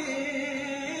when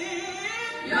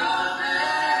your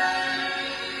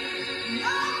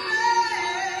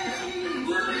name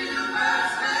will be the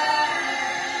first name.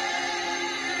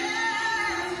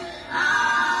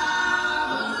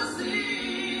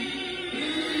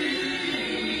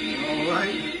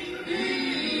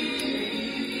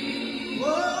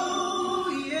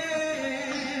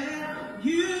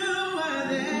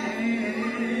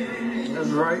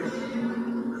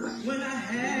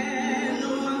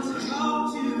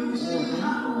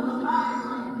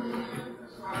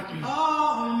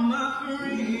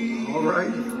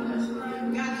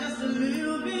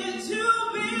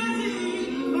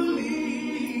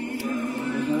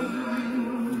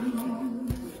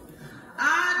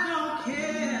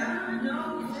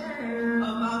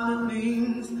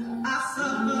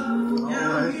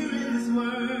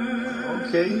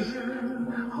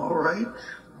 All right.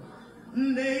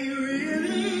 They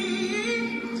really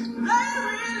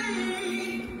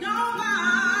don't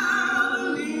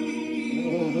bother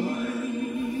me.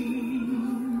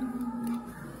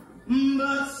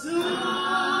 But soon I'll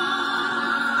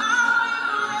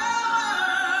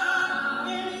be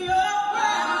forever in your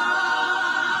presence.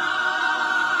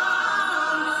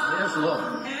 Yes, Lord.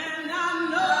 And I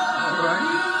know All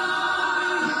right.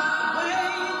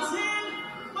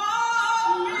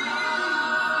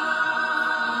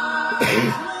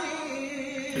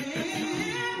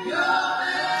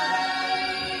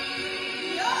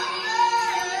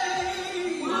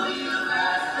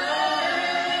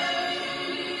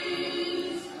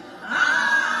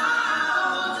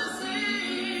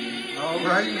 All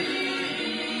right.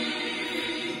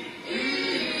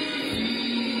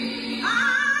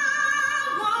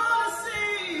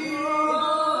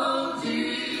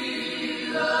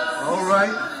 All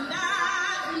right.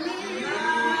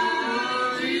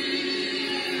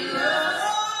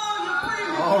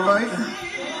 All right.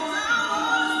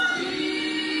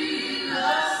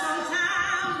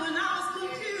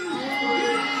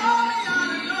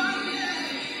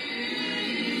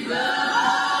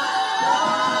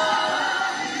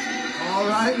 All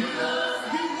right.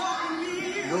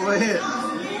 Go ahead.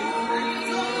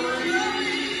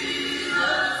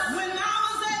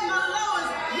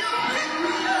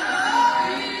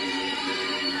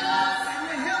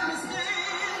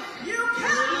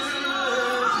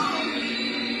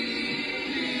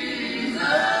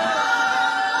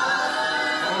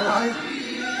 All right.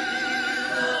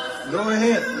 Go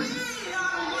ahead.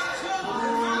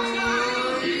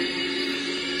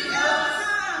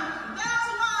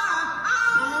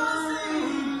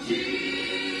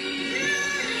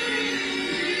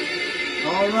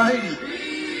 All right.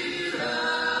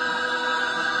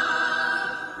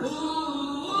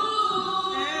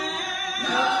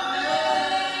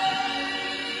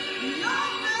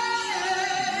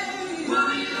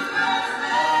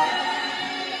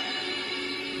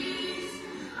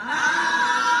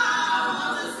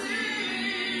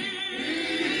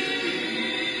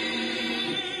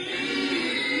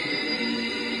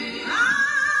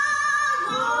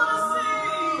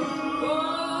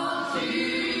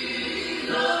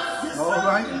 All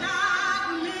right.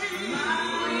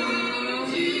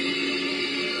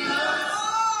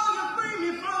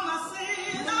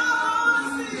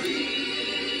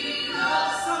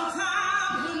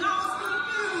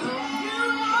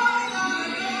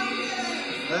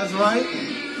 That's right.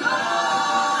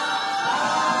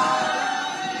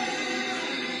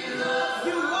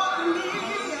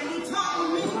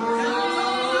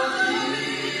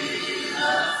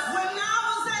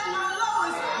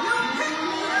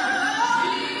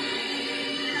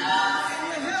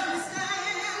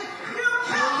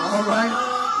 All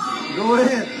right. Go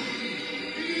ahead.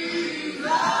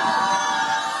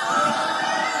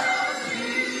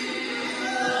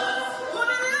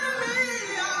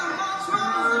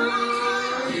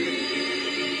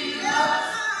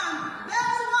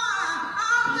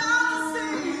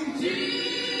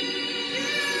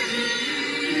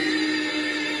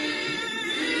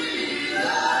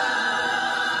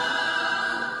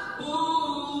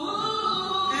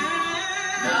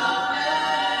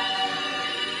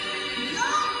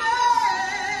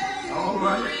 All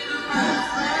right.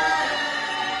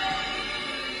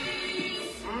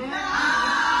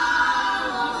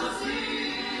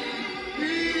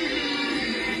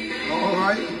 All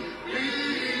right.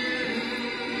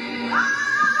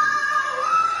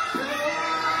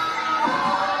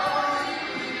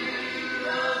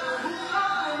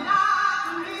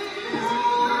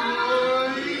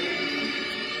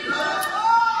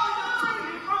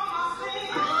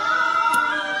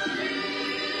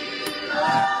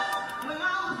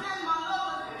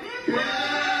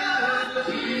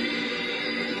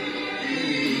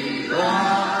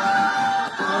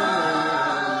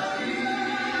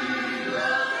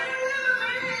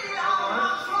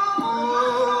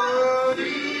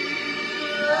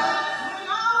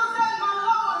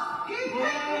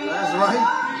 That's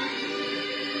right.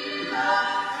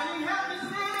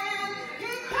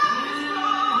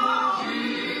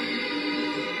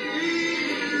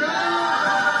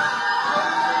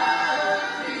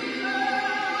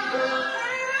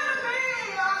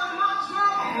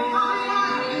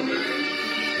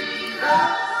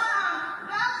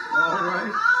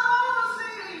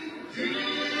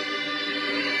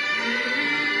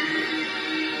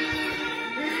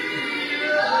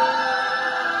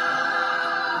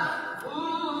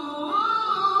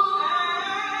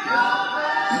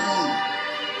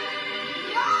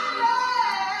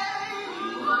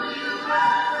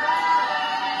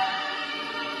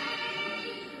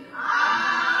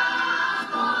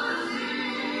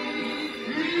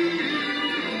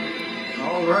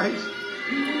 All right.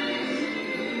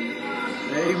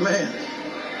 Amen.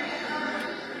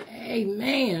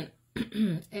 Amen.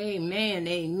 Amen.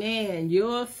 Amen.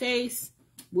 Your face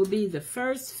will be the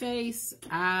first face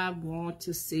I want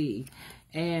to see.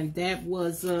 And that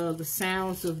was the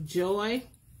Sounds of Joy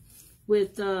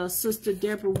with Sister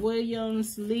Deborah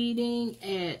Williams leading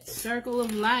at Circle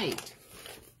of Light.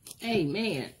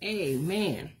 Amen.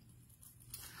 Amen.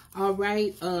 All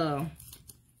right.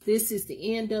 This is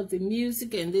the end of the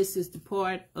music, and this is the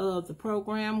part of the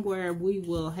program where we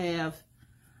will have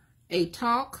a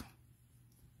talk.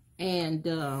 And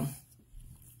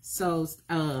so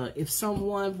if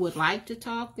someone would like to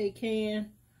talk, they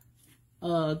can.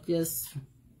 Just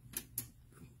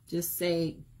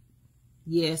say,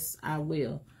 yes, I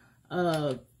will.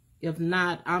 If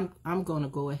not, I'm going to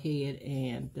go ahead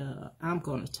and I'm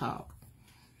going to talk.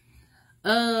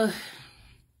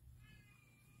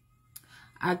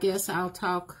 I guess I'll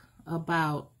talk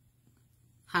about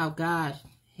how God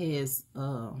has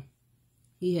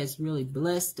He has really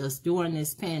blessed us during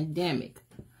this pandemic.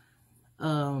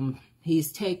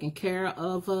 He's taken care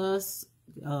of us,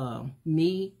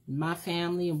 me, my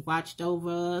family, and watched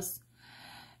over us.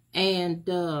 And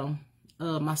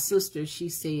my sister, she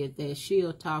said that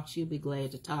she'll talk. She'll be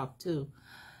glad to talk too.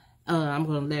 I'm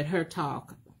going to let her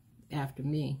talk after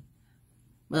me.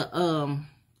 But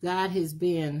God has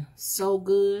been so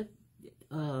good.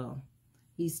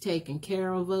 He's taken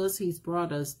care of us. He's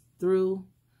brought us through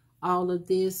all of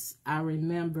this. I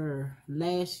remember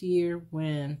last year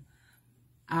when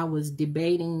I was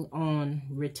debating on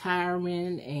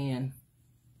retiring, and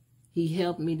he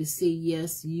helped me to see,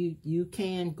 yes, you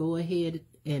can go ahead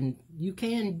and you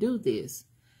can do this.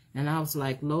 And I was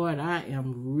like, Lord, I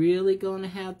am really going to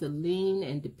have to lean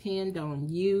and depend on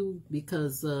you,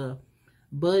 because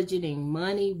budgeting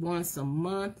money once a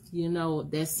month, you know,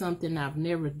 that's something I've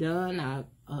never done. I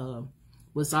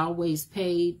was always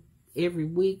paid every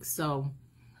week. So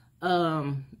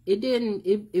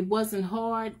it wasn't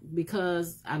hard,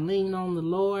 because I lean on the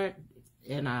Lord,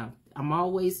 and I'm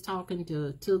always talking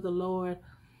to the Lord.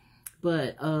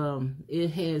 But it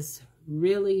has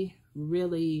really,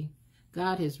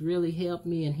 God has really helped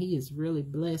me, and he has really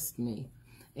blessed me.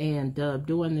 And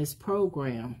doing this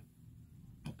program,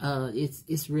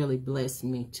 it's really blessed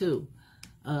me too.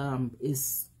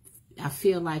 I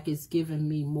feel like it's given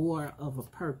me more of a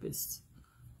purpose.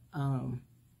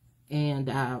 And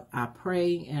I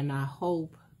pray and I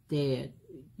hope that,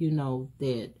 you know,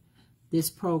 that this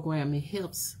program, it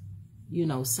helps, you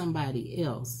know, somebody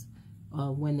else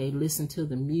when they listen to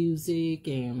the music,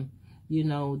 and, you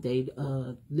know, they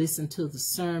listen to the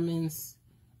sermons.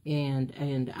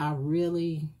 And I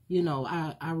really, you know,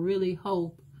 I really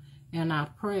hope and I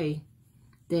pray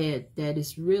that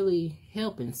it's really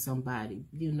helping somebody,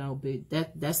 you know. But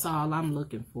that's all I'm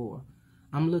looking for.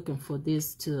 I'm looking for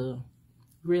this to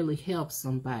really help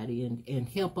somebody, and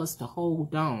help us to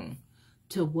hold on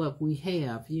to what we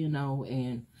have, you know,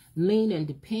 and lean and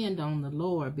depend on the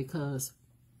Lord, because,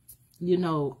 you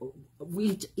know,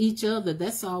 each other,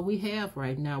 that's all we have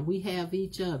right now. We have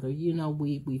each other, you know.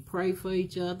 We pray for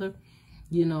each other,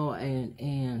 you know,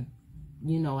 and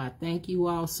you know, I thank you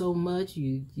all so much.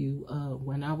 You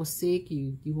when I was sick,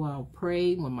 you all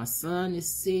prayed. When my son is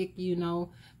sick, you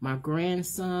know, my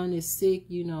grandson is sick,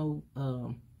 you know,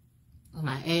 and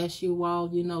I ask you all,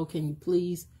 you know, can you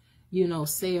please, you know,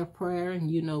 say a prayer,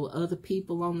 and, you know, other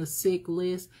people on the sick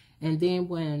list. And then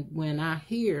when I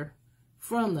hear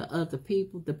from the other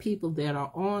people, the people that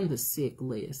are on the sick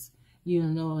list, you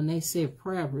know, and they say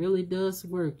prayer really does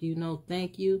work, you know,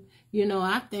 thank you. You know,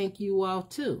 I thank you all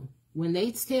too. When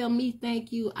they tell me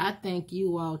thank you, I thank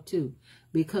you all too,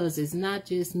 because it's not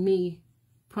just me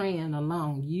praying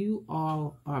alone. You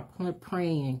all are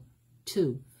praying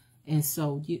too. And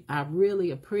so I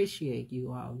really appreciate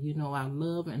you all. You know, I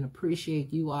love and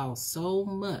appreciate you all so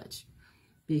much,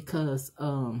 because,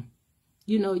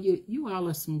 you know, you all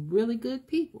are some really good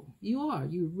people. You are.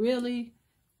 You're really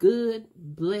good,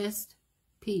 blessed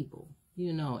people,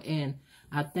 you know. And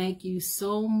I thank you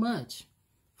so much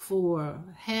for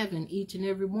having each and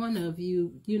every one of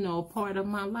you, you know, a part of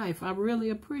my life. I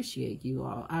really appreciate you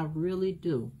all. I really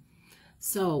do.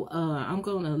 So I'm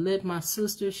going to let my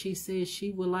sister, she says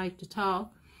she would like to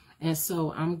talk. And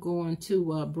so I'm going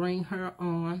to bring her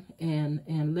on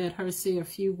and let her say a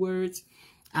few words.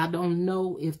 I don't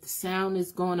know if the sound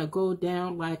is going to go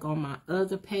down like on my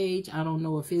other page. I don't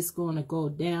know if it's going to go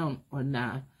down or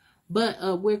not.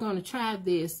 But we're going to try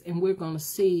this, and we're going to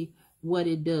see what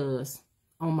it does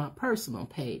on my personal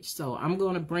page. So I'm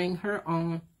going to bring her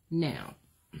on now.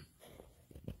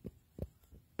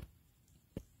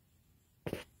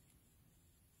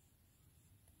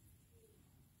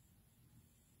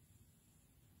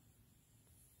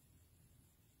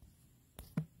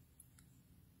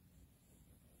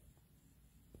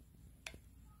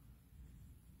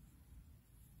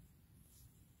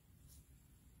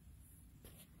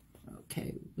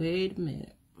 Okay, wait a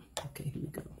minute. Okay, here we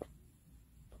go.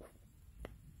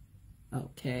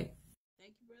 Okay.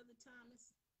 Thank you, Brother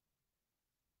Thomas.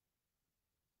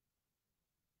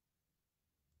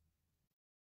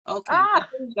 Okay, Ah,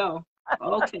 there we go.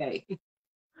 Okay.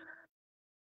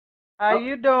 how Oh,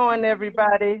 you doing,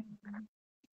 everybody?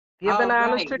 Giving all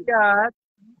honor right. to God,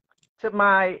 to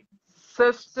my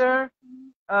sister,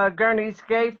 Gurney's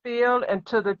Gayfield, and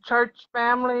to the church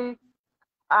family.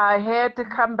 I had to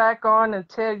come back on and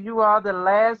tell you all the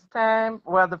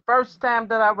first time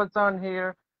that I was on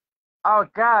here, oh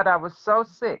God, I was so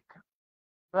sick.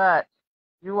 But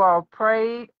you all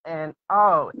prayed and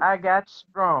oh, I got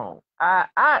strong.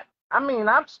 I mean,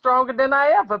 I'm stronger than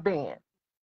I ever been.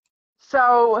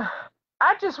 So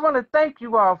I just want to thank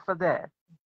you all for that.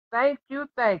 Thank you,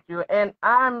 thank you. And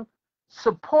I'm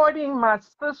supporting my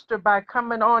sister by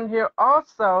coming on here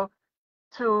also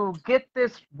to get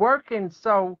this working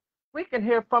so we can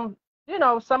hear from,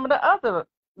 some of the other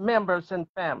members and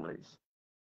families.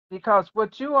 Because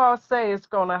what you all say is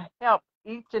going to help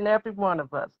each and every one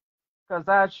of us. Because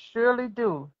I surely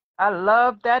do. I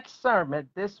love that sermon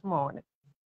this morning.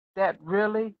 That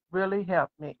really, really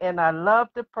helped me. And I love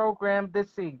the program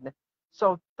this evening.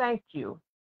 So thank you.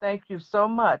 Thank you so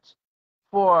much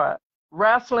for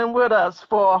wrestling with us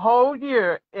for a whole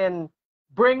year and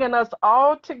bringing us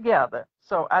all together.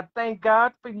 So I thank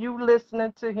God for you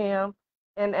listening to him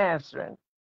and answering.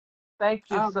 Thank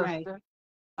you, All right. sister.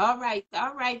 All right.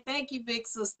 All right. Thank you, big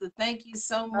sister. Thank you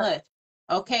so Uh, much.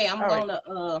 Okay, I'm all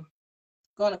right.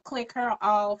 gonna click her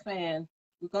off and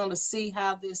we're gonna see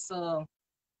how this okay.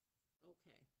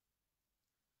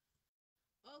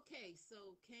 Okay,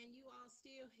 so can you all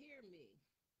still hear me?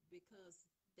 Because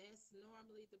that's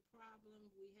normally the problem.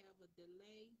 We have a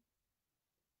delay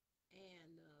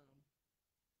and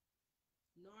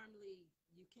normally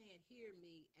you can't hear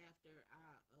me after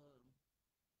I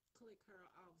click her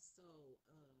off. So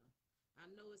I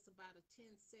know it's about a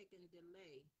 10-second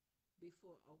delay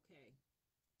before. Okay,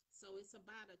 so it's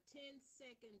about a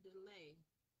 10-second delay,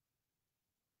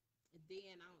 and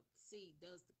then I'll see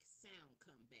does the sound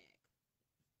come back.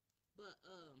 But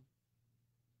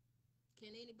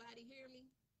can anybody hear me?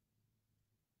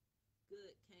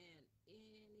 Good. Can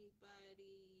anybody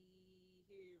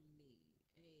hear me?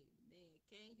 Amen.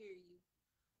 Can't hear you.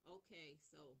 Okay,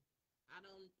 so I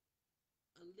don't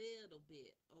a little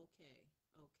bit. Okay,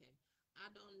 okay. I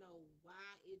don't know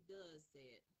why it does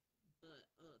that, but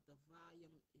the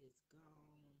volume is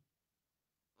gone.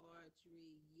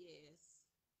 Audrey, yes,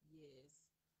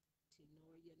 yes.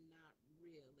 Tenoria, not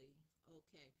really.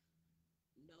 Okay.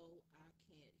 No, I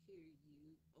can't hear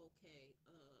you. Okay.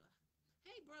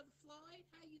 Hey, brother Floyd,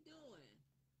 how you doing?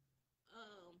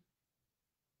 Um,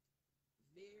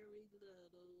 very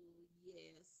little.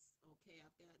 Yes. Okay,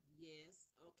 I've got yes.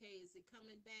 Okay, is it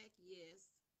coming back?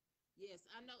 Yes. Yes,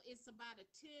 I know it's about a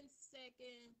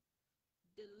 10-second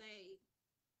delay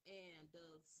and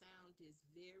the sound is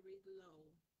very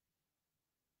low.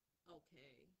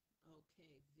 Okay.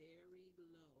 Okay, very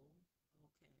low.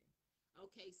 Okay.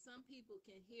 Okay, some people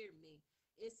can hear me.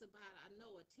 It's about I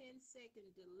know a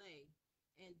 10-second delay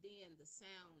and then the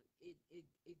sound it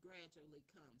gradually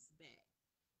comes back.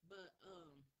 But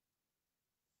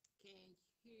can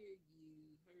hear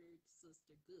you, heard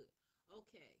sister good.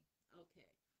 Okay, okay.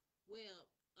 Well,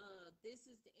 this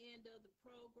is the end of the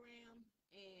program,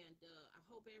 and I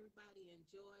hope everybody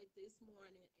enjoyed this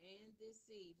morning and this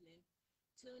evening.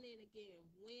 Tune in again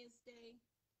Wednesday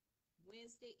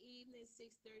evening,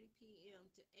 6:30 p.m.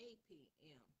 to 8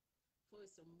 p.m. for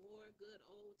some more good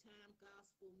old time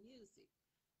gospel music.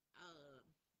 Uh,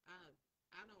 I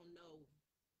I don't know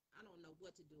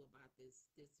what to do about this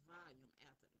volume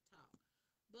after the talk.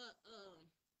 But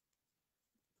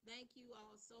thank you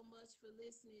all so much for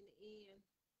listening in.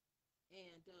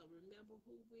 And remember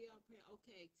who we are.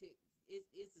 Okay,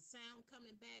 is the sound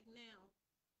coming back now?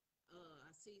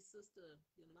 I see Sister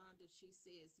Yolanda. She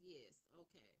says yes.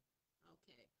 Okay,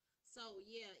 okay. So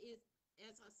yeah, it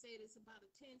as I said, it's about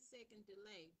a 10-second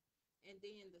delay, and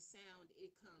then the sound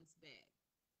it comes back.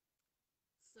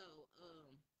 So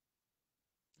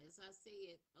as I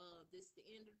said, this is the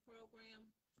end of the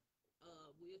program.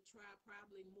 We'll try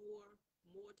probably more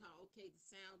talk. Okay, the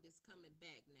sound is coming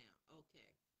back now. Okay,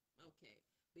 okay,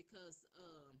 because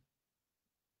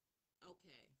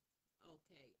okay,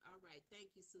 okay, all right.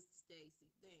 Thank you, Sister Stacy.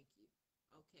 Thank you.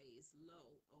 Okay, it's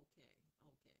low. Okay,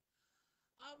 okay.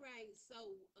 All right,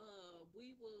 so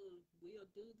we'll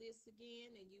do this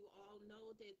again, and you all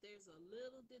know that there's a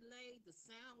little delay. The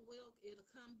sound it'll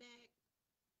come back,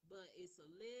 but it's a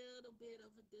little bit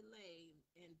of a delay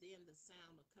and then the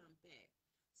sound will come back.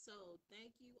 So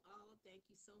thank you all. Thank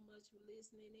you so much for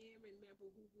listening in. Remember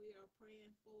who we are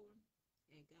praying for,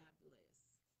 and God